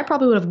mindset, but I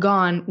probably would have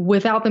gone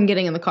without them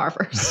getting in the car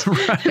first.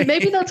 Right.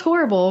 Maybe that's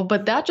horrible,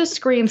 but that just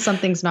screams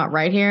something's not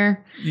right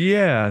here.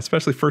 Yeah,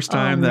 especially first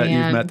time that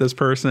you've met this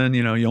person.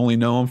 You know, you only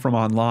know them from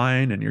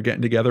online and you're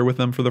getting together with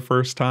them for the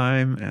first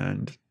time.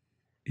 And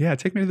yeah,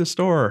 take me to the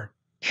store.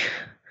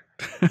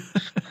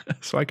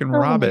 So I can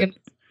rob it.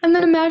 And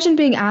then imagine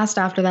being asked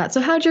after that, so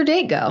how'd your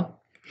date go?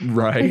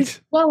 Right.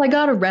 Well, I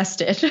got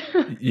arrested.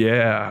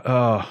 Yeah.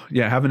 Oh,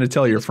 yeah. Having to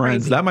tell your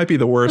friends. Crazy. That might be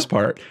the worst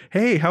part.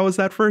 Hey, how was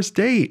that first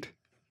date?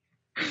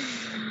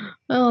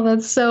 Oh,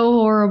 that's so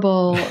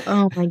horrible.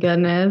 Oh, my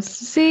goodness.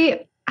 See,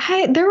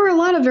 there were a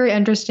lot of very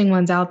interesting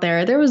ones out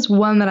there. There was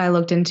one that I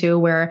looked into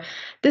where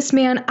this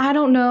man, I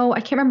don't know, I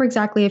can't remember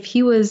exactly if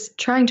he was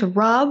trying to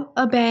rob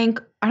a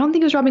bank. I don't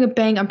think he was robbing a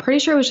bank. I'm pretty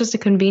sure it was just a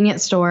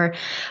convenience store,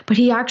 but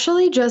he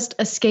actually just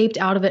escaped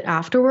out of it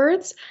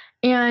afterwards.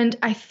 And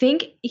I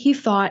think he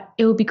thought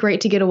it would be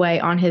great to get away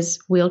on his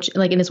wheelchair,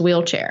 like in his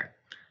wheelchair.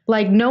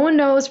 Like no one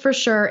knows for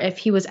sure if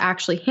he was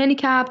actually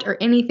handicapped or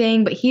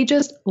anything, but he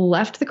just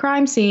left the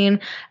crime scene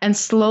and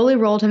slowly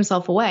rolled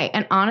himself away.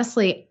 And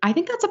honestly, I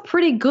think that's a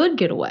pretty good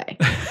getaway.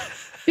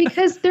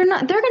 Because they're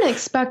going to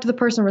expect the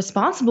person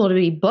responsible to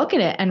be booking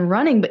it and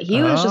running, but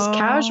he was just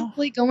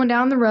casually going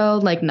down the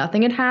road like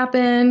nothing had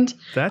happened.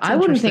 I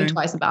wouldn't think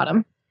twice about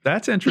him.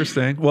 That's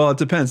interesting. Well, it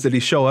depends. Did he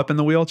show up in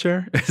the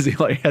wheelchair? Is he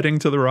like heading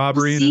to the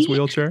robbery in his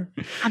wheelchair?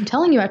 I'm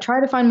telling you, I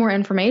tried to find more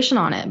information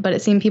on it, but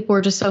it seemed people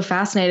were just so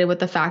fascinated with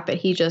the fact that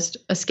he just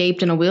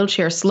escaped in a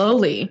wheelchair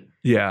slowly.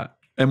 Yeah.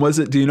 And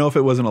do you know if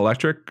it was an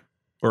electric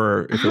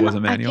or if it was a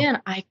manual? Again,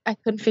 I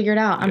couldn't figure it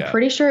out. I'm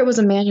pretty sure it was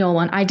a manual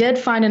one. I did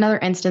find another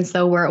instance,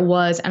 though, where it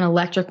was an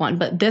electric one,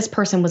 but this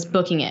person was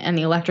booking it in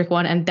the electric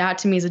one, and that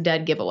to me is a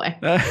dead giveaway.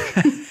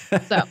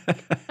 So.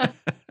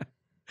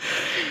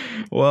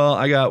 Well,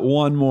 I got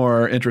one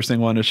more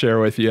interesting one to share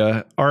with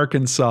you.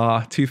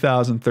 Arkansas,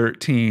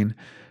 2013,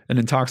 an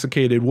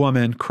intoxicated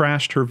woman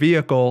crashed her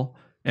vehicle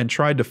and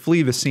tried to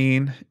flee the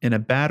scene in a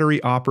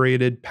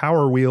battery-operated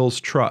Power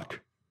Wheels truck.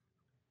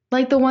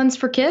 Like the ones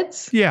for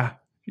kids? Yeah.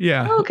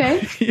 Yeah. Oh,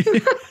 okay.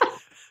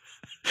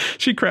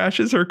 She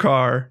crashes her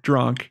car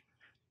drunk,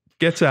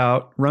 gets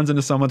out, runs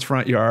into someone's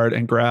front yard,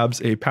 and grabs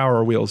a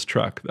Power Wheels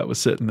truck that was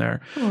sitting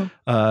there. Oh.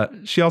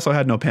 She also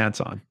had no pants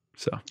on.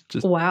 So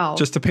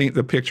just to paint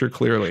the picture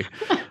clearly.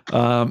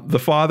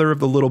 The father of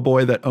the little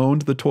boy that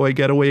owned the toy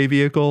getaway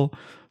vehicle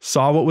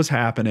saw what was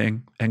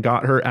happening and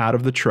got her out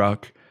of the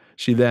truck.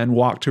 She then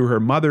walked to her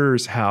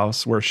mother's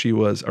house where she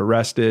was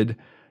arrested.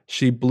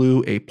 She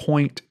blew a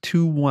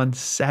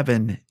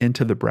 .217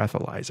 into the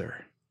breathalyzer.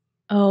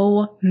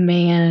 Oh,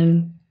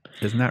 man.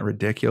 Isn't that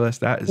ridiculous?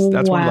 That's one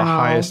of the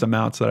highest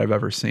amounts that I've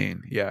ever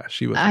seen. Yeah,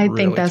 she was I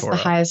think that's the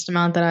highest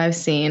amount that I've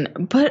seen.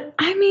 But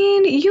I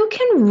mean, you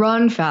can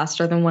run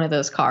faster than one of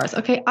those cars.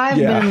 Okay, I've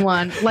been in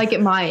one like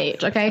at my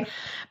age, okay?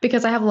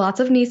 Because I have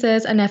lots of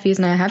nieces and nephews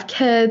and I have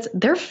kids.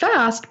 They're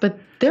fast, but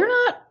they're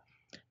not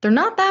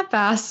that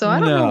fast, so I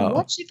don't know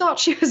what she thought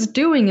she was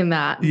doing in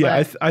that.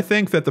 Yeah, I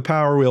think that the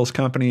Power Wheels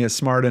company is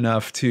smart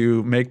enough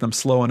to make them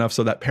slow enough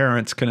so that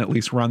parents can at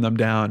least run them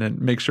down and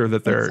make sure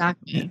that they're...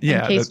 Exactly. In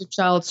case your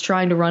child's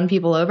trying to run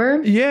people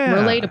over. Yeah.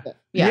 Relatable.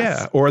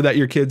 Yes. Yeah, or that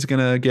your kid's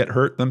going to get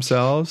hurt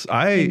themselves.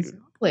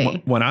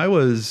 When I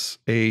was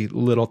a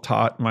little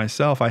tot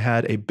myself, I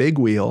had a big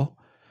wheel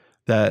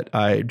that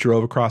I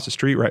drove across the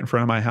street right in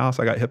front of my house.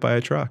 I got hit by a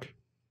truck.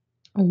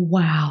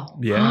 Wow.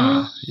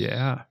 Yeah,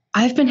 yeah.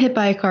 I've been hit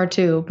by a car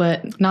too,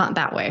 but not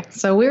that way.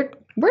 So we're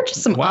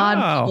just some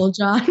odd people,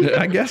 John.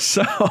 I guess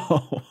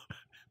so.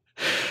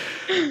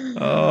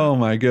 Oh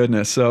my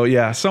goodness. So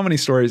yeah, so many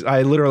stories.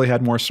 I literally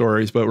had more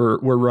stories, but we're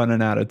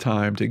running out of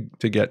time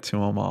to get to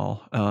them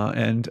all.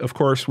 And of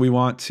course, we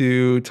want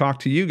to talk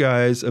to you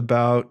guys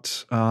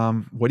about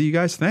what do you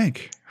guys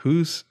think?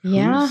 Who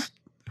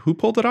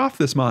pulled it off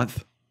this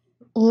month?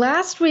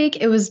 Last week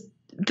it was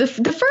the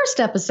first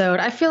episode.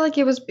 I feel like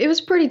it was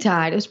pretty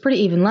tied. It was pretty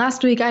even.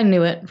 Last week I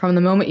knew it from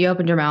the moment you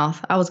opened your mouth.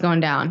 I was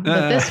going down.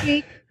 But this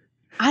week,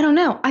 I don't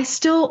know. I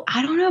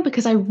don't know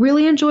because I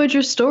really enjoyed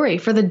your story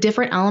for the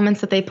different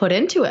elements that they put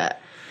into it.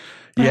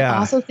 But I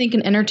also think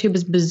an inner tube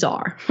is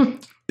bizarre.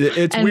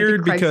 It's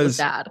weird because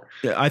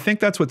I think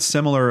that's what's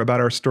similar about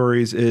our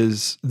stories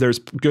is there's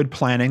good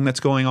planning that's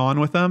going on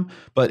with them.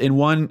 But in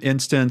one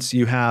instance,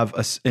 you have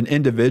an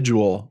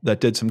individual that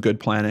did some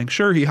good planning.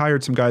 Sure, he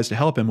hired some guys to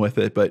help him with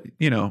it, but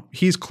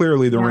he's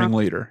clearly the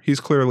ringleader. He's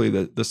clearly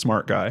the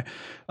smart guy.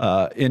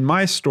 In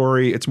my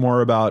story, it's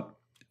more about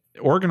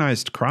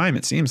organized crime,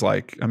 it seems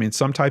like. I mean,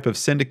 some type of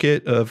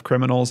syndicate of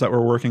criminals that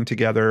were working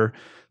together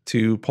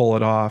to pull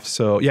it off.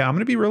 So yeah, I'm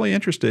going to be really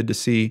interested to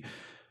see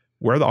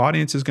where the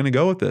audience is going to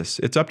go with this.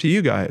 It's up to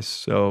you guys.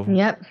 So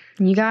yep.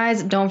 You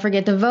guys don't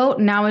forget to vote.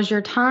 Now is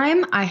your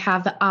time. I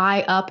have the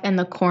eye up in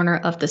the corner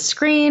of the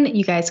screen.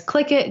 You guys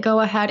click it, go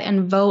ahead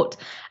and vote.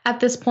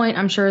 At this point,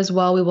 I'm sure as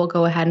well, we will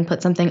go ahead and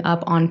put something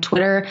up on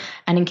Twitter.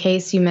 And in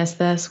case you missed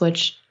this,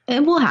 which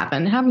it will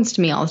happen. It happens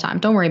to me all the time.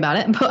 Don't worry about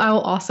it. But I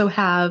will also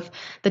have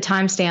the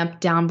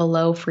timestamp down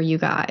below for you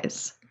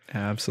guys.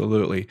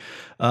 Absolutely.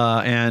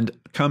 And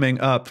coming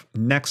up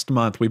next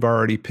month, we've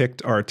already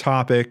picked our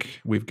topic.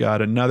 We've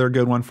got another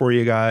good one for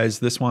you guys.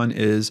 This one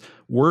is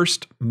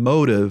worst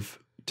motive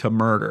to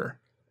murder.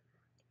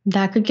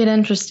 That could get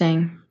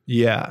interesting.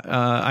 Yeah,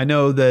 I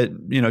know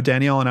that,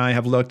 Danelle and I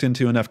have looked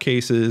into enough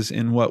cases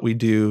in what we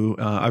do.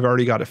 I've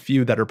already got a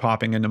few that are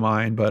popping into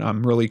mind, but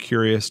I'm really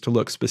curious to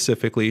look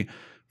specifically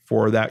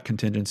for that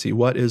contingency.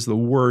 What is the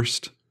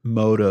worst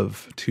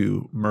motive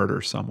to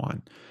murder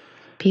someone?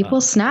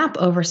 People snap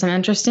over some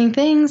interesting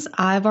things.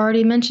 I've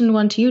already mentioned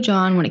one to you,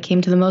 John, when it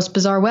came to the most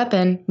bizarre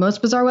weapon. Most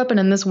bizarre weapon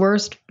and this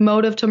worst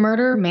motive to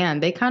murder,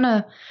 man, they kind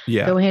of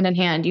go hand in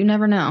hand. You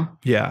never know.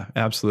 Yeah,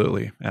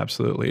 absolutely.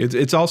 Absolutely.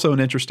 It's also an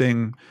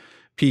interesting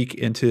peek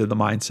into the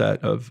mindset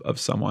of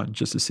someone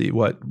just to see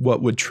what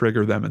would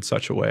trigger them in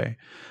such a way.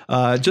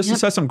 Just to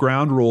set some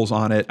ground rules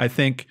on it, I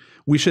think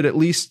we should at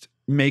least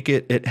make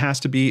it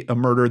has to be a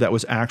murder that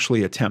was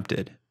actually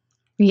attempted.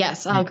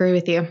 Yes, I agree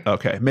with you.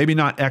 Okay. Maybe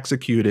not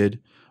executed,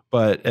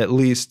 but at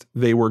least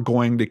they were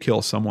going to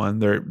kill someone.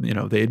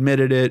 They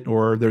admitted it,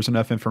 or there's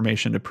enough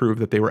information to prove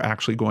that they were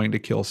actually going to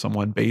kill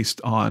someone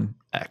based on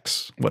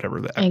X,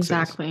 whatever the X is.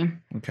 Exactly.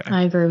 Okay.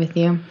 I agree with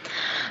you.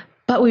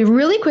 But we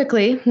really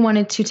quickly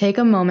wanted to take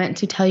a moment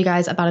to tell you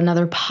guys about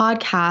another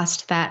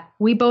podcast that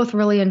we both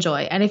really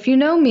enjoy. And if you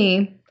know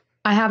me,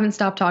 I haven't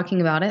stopped talking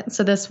about it,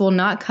 so this will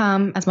not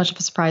come as much of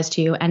a surprise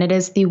to you. And it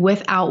is the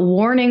Without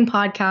Warning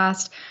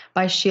podcast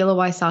by Sheila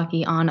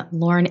Wysocki on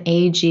Lauren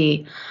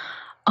AG.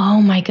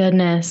 Oh my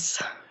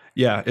goodness.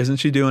 Yeah. Isn't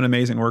she doing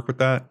amazing work with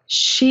that?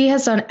 She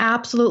has done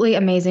absolutely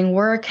amazing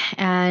work.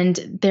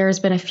 And there's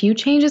been a few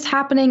changes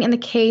happening in the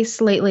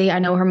case lately. I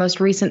know her most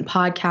recent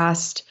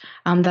podcast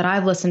that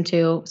I've listened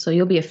to, so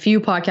you'll be a few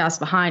podcasts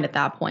behind at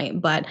that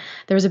point. But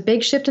there was a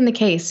big shift in the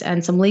case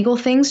and some legal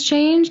things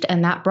changed,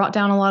 and that brought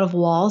down a lot of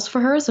walls for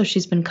her. So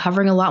she's been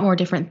covering a lot more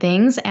different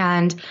things.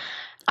 And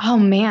oh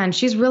man,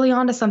 she's really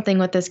onto something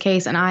with this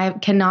case, and I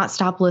cannot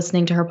stop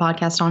listening to her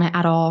podcast on it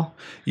at all.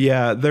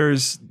 Yeah,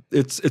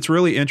 it's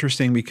really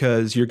interesting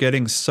because you're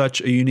getting such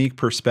a unique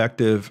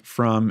perspective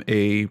from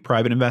a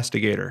private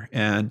investigator.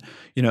 And,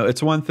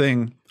 it's one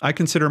thing, I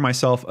consider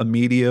myself a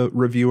media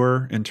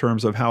reviewer in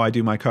terms of how I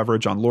do my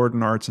coverage on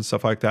Lordan arts and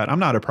stuff like that. I'm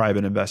not a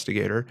private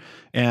investigator.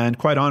 And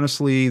quite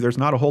honestly, there's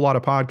not a whole lot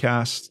of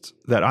podcasts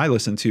that I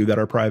listen to that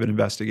are private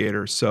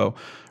investigators. So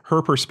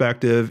her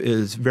perspective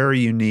is very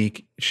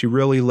unique. She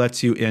really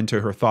lets you into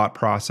her thought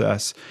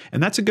process.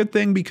 And that's a good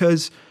thing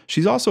because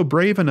she's also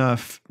brave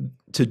enough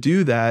to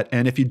do that.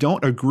 And if you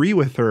don't agree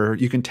with her,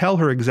 you can tell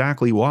her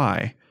exactly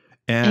why.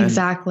 And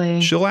exactly.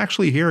 She'll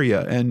actually hear you.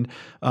 And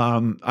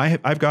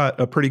I've got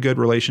a pretty good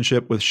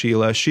relationship with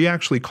Sheila. She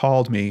actually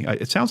called me.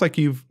 It sounds like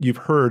you've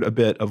heard a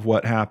bit of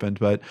what happened,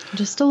 but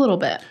just a little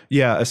bit.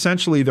 Yeah,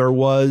 essentially there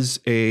was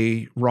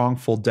a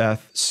wrongful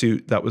death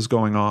suit that was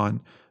going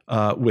on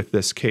with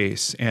this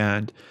case,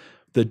 and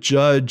the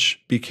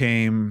judge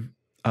became,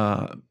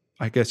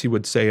 I guess you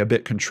would say, a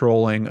bit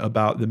controlling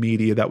about the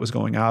media that was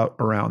going out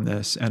around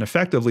this, and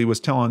effectively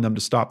was telling them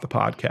to stop the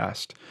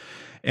podcast.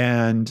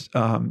 And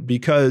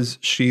because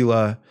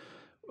Sheila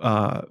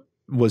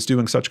was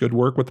doing such good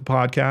work with the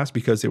podcast,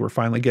 because they were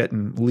finally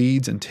getting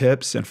leads and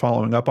tips and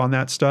following up on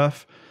that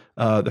stuff,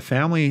 the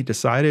family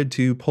decided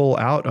to pull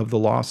out of the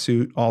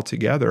lawsuit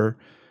altogether.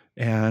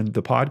 And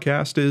the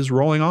podcast is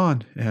rolling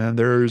on, and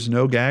there's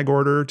no gag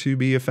order to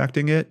be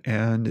affecting it.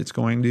 And it's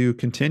going to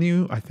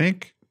continue, I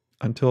think,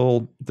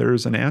 until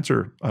there's an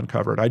answer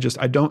uncovered. I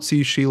don't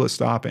see Sheila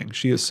stopping.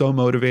 She is so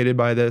motivated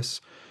by this.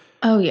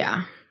 Oh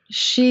yeah.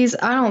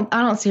 I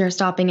don't see her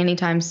stopping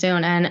anytime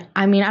soon. And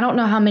I mean, I don't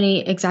know how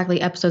many exactly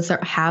episodes there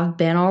have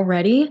been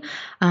already.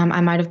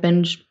 I might have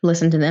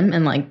listened to them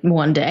in like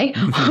one day,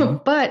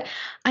 but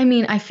I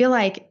mean, I feel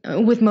like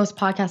with most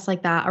podcasts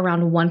like that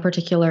around one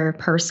particular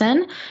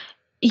person,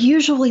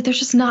 usually there's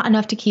just not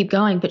enough to keep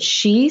going, but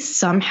she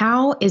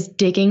somehow is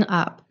digging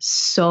up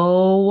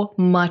so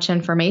much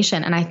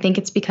information. And I think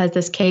it's because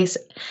this case,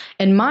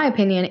 in my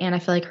opinion, and I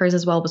feel like hers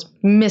as well, was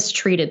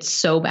mistreated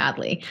so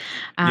badly.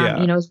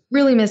 It was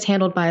really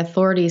mishandled by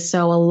authorities.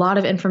 So a lot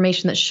of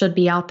information that should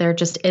be out there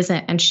just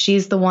isn't. And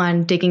she's the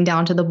one digging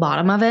down to the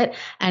bottom of it.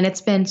 And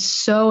it's been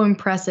so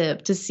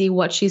impressive to see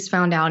what she's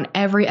found out. And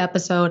every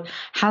episode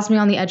has me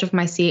on the edge of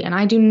my seat. And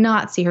I do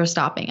not see her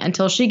stopping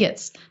until she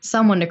gets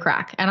someone to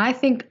crack. And I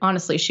think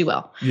honestly, she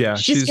will. Yeah,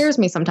 she scares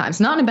me sometimes,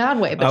 not in a bad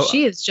way, but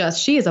she is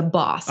a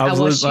boss. I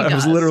was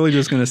literally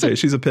just going to say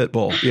she's a pit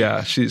bull.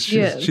 Yeah,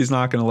 she's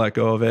not going to let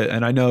go of it.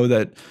 And I know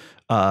that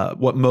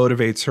what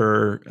motivates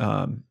her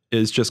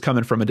is just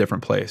coming from a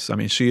different place. I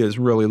mean, she is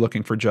really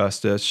looking for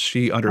justice.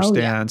 She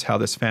understands how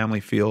this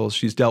family feels.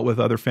 She's dealt with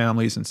other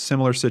families in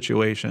similar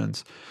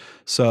situations.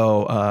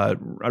 So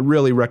I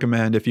really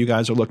recommend, if you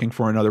guys are looking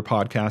for another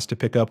podcast to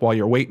pick up while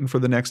you're waiting for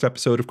the next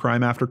episode of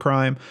Crime After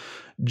Crime,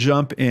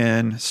 jump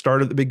in,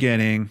 start at the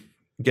beginning,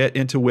 get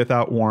into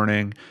Without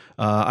Warning.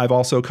 I've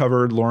also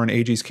covered Lauren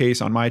Agee's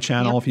case on my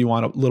channel. If you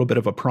want a little bit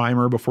of a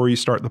primer before you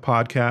start the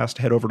podcast,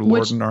 head over to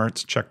Lordan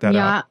Arts, check that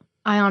out.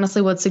 I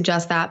honestly would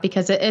suggest that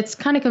because it's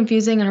kind of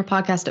confusing in her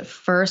podcast at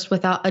first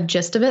without a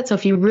gist of it. So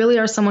if you really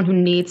are someone who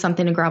needs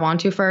something to grab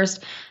onto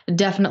first,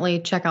 definitely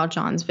check out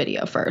John's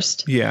video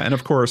first. Yeah. And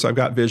of course, I've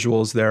got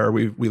visuals there.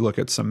 We look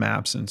at some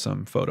maps and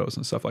some photos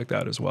and stuff like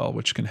that as well,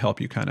 which can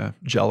help you kind of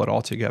gel it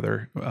all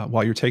together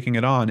while you're taking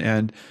it on.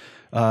 And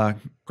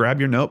grab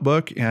your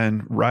notebook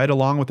and ride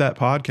along with that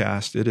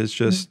podcast. It is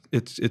just,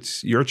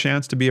 it's your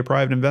chance to be a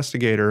private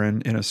investigator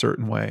in a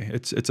certain way.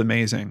 It's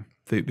amazing.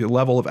 The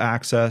level of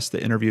access,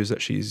 the interviews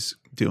that she's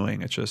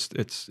doing,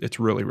 it's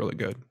really, really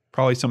good.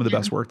 Probably some of the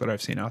best work that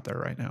I've seen out there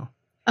right now.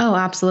 Oh,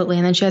 absolutely.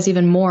 And then she has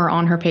even more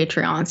on her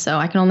Patreon, so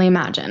I can only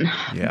imagine.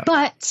 Yeah.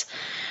 But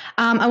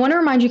I want to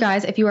remind you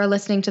guys, if you are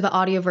listening to the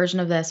audio version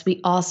of this, we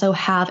also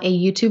have a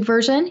YouTube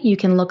version. You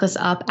can look us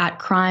up at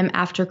Crime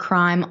After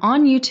Crime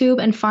on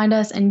YouTube and find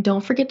us. And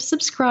don't forget to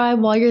subscribe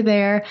while you're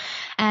there.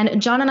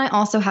 And John and I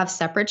also have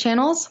separate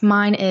channels.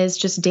 Mine is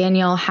just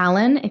Danelle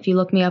Hallan. If you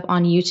look me up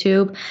on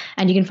YouTube,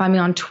 and you can find me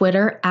on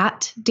Twitter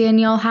at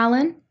Danelle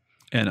Hallan.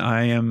 And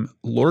I am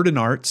Lordan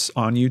Arts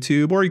on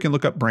YouTube, or you can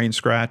look up Brain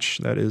Scratch.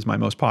 That is my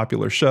most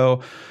popular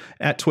show.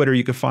 At Twitter,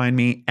 you can find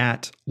me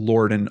at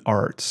Lordan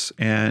Arts.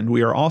 And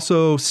we are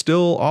also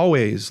still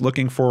always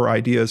looking for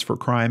ideas for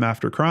Crime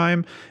After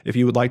Crime. If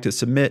you would like to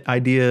submit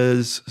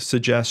ideas,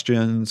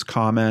 suggestions,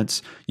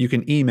 comments, you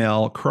can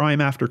email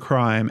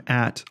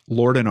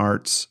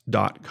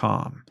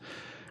crimeaftercrime@lordanarts.com.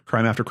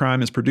 Crime After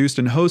Crime is produced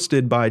and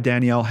hosted by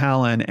Danelle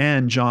Hallan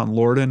and John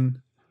Lordan.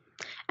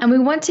 And we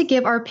want to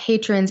give our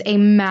patrons a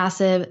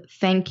massive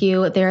thank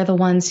you. They're the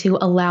ones who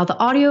allow the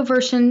audio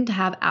version to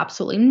have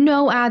absolutely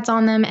no ads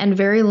on them and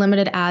very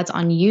limited ads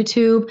on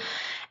YouTube.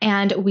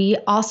 And we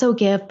also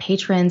give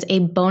patrons a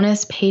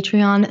bonus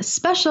Patreon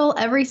special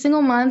every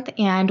single month.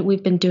 And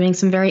we've been doing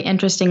some very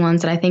interesting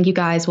ones that I think you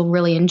guys will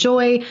really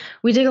enjoy.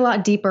 We dig a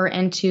lot deeper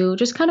into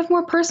just kind of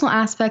more personal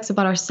aspects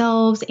about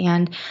ourselves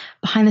and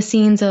behind the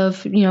scenes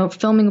of,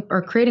 filming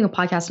or creating a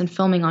podcast and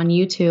filming on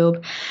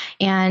YouTube.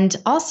 And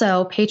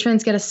also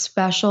patrons get a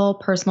special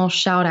personal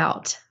shout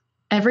out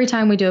every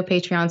time we do a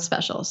Patreon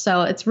special.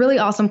 So it's really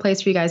awesome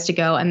place for you guys to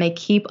go, and they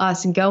keep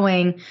us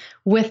going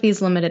with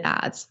these limited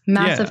ads.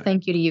 Massive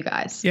thank you to you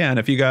guys. Yeah, and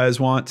if you guys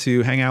want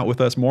to hang out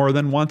with us more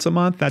than once a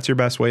month, that's your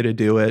best way to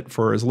do it.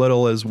 For as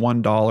little as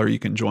 $1, you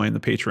can join the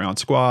Patreon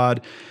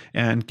squad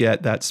and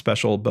get that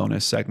special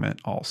bonus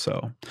segment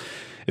also.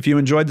 If you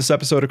enjoyed this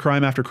episode of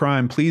Crime After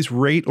Crime, please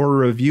rate or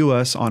review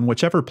us on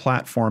whichever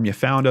platform you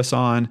found us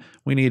on.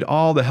 We need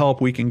all the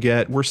help we can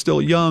get. We're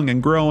still young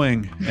and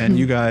growing, and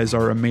you guys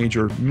are a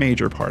major,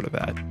 major part of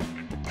that.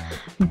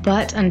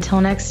 But until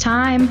next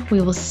time,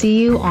 we will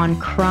see you on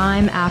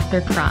Crime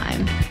After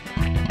Crime.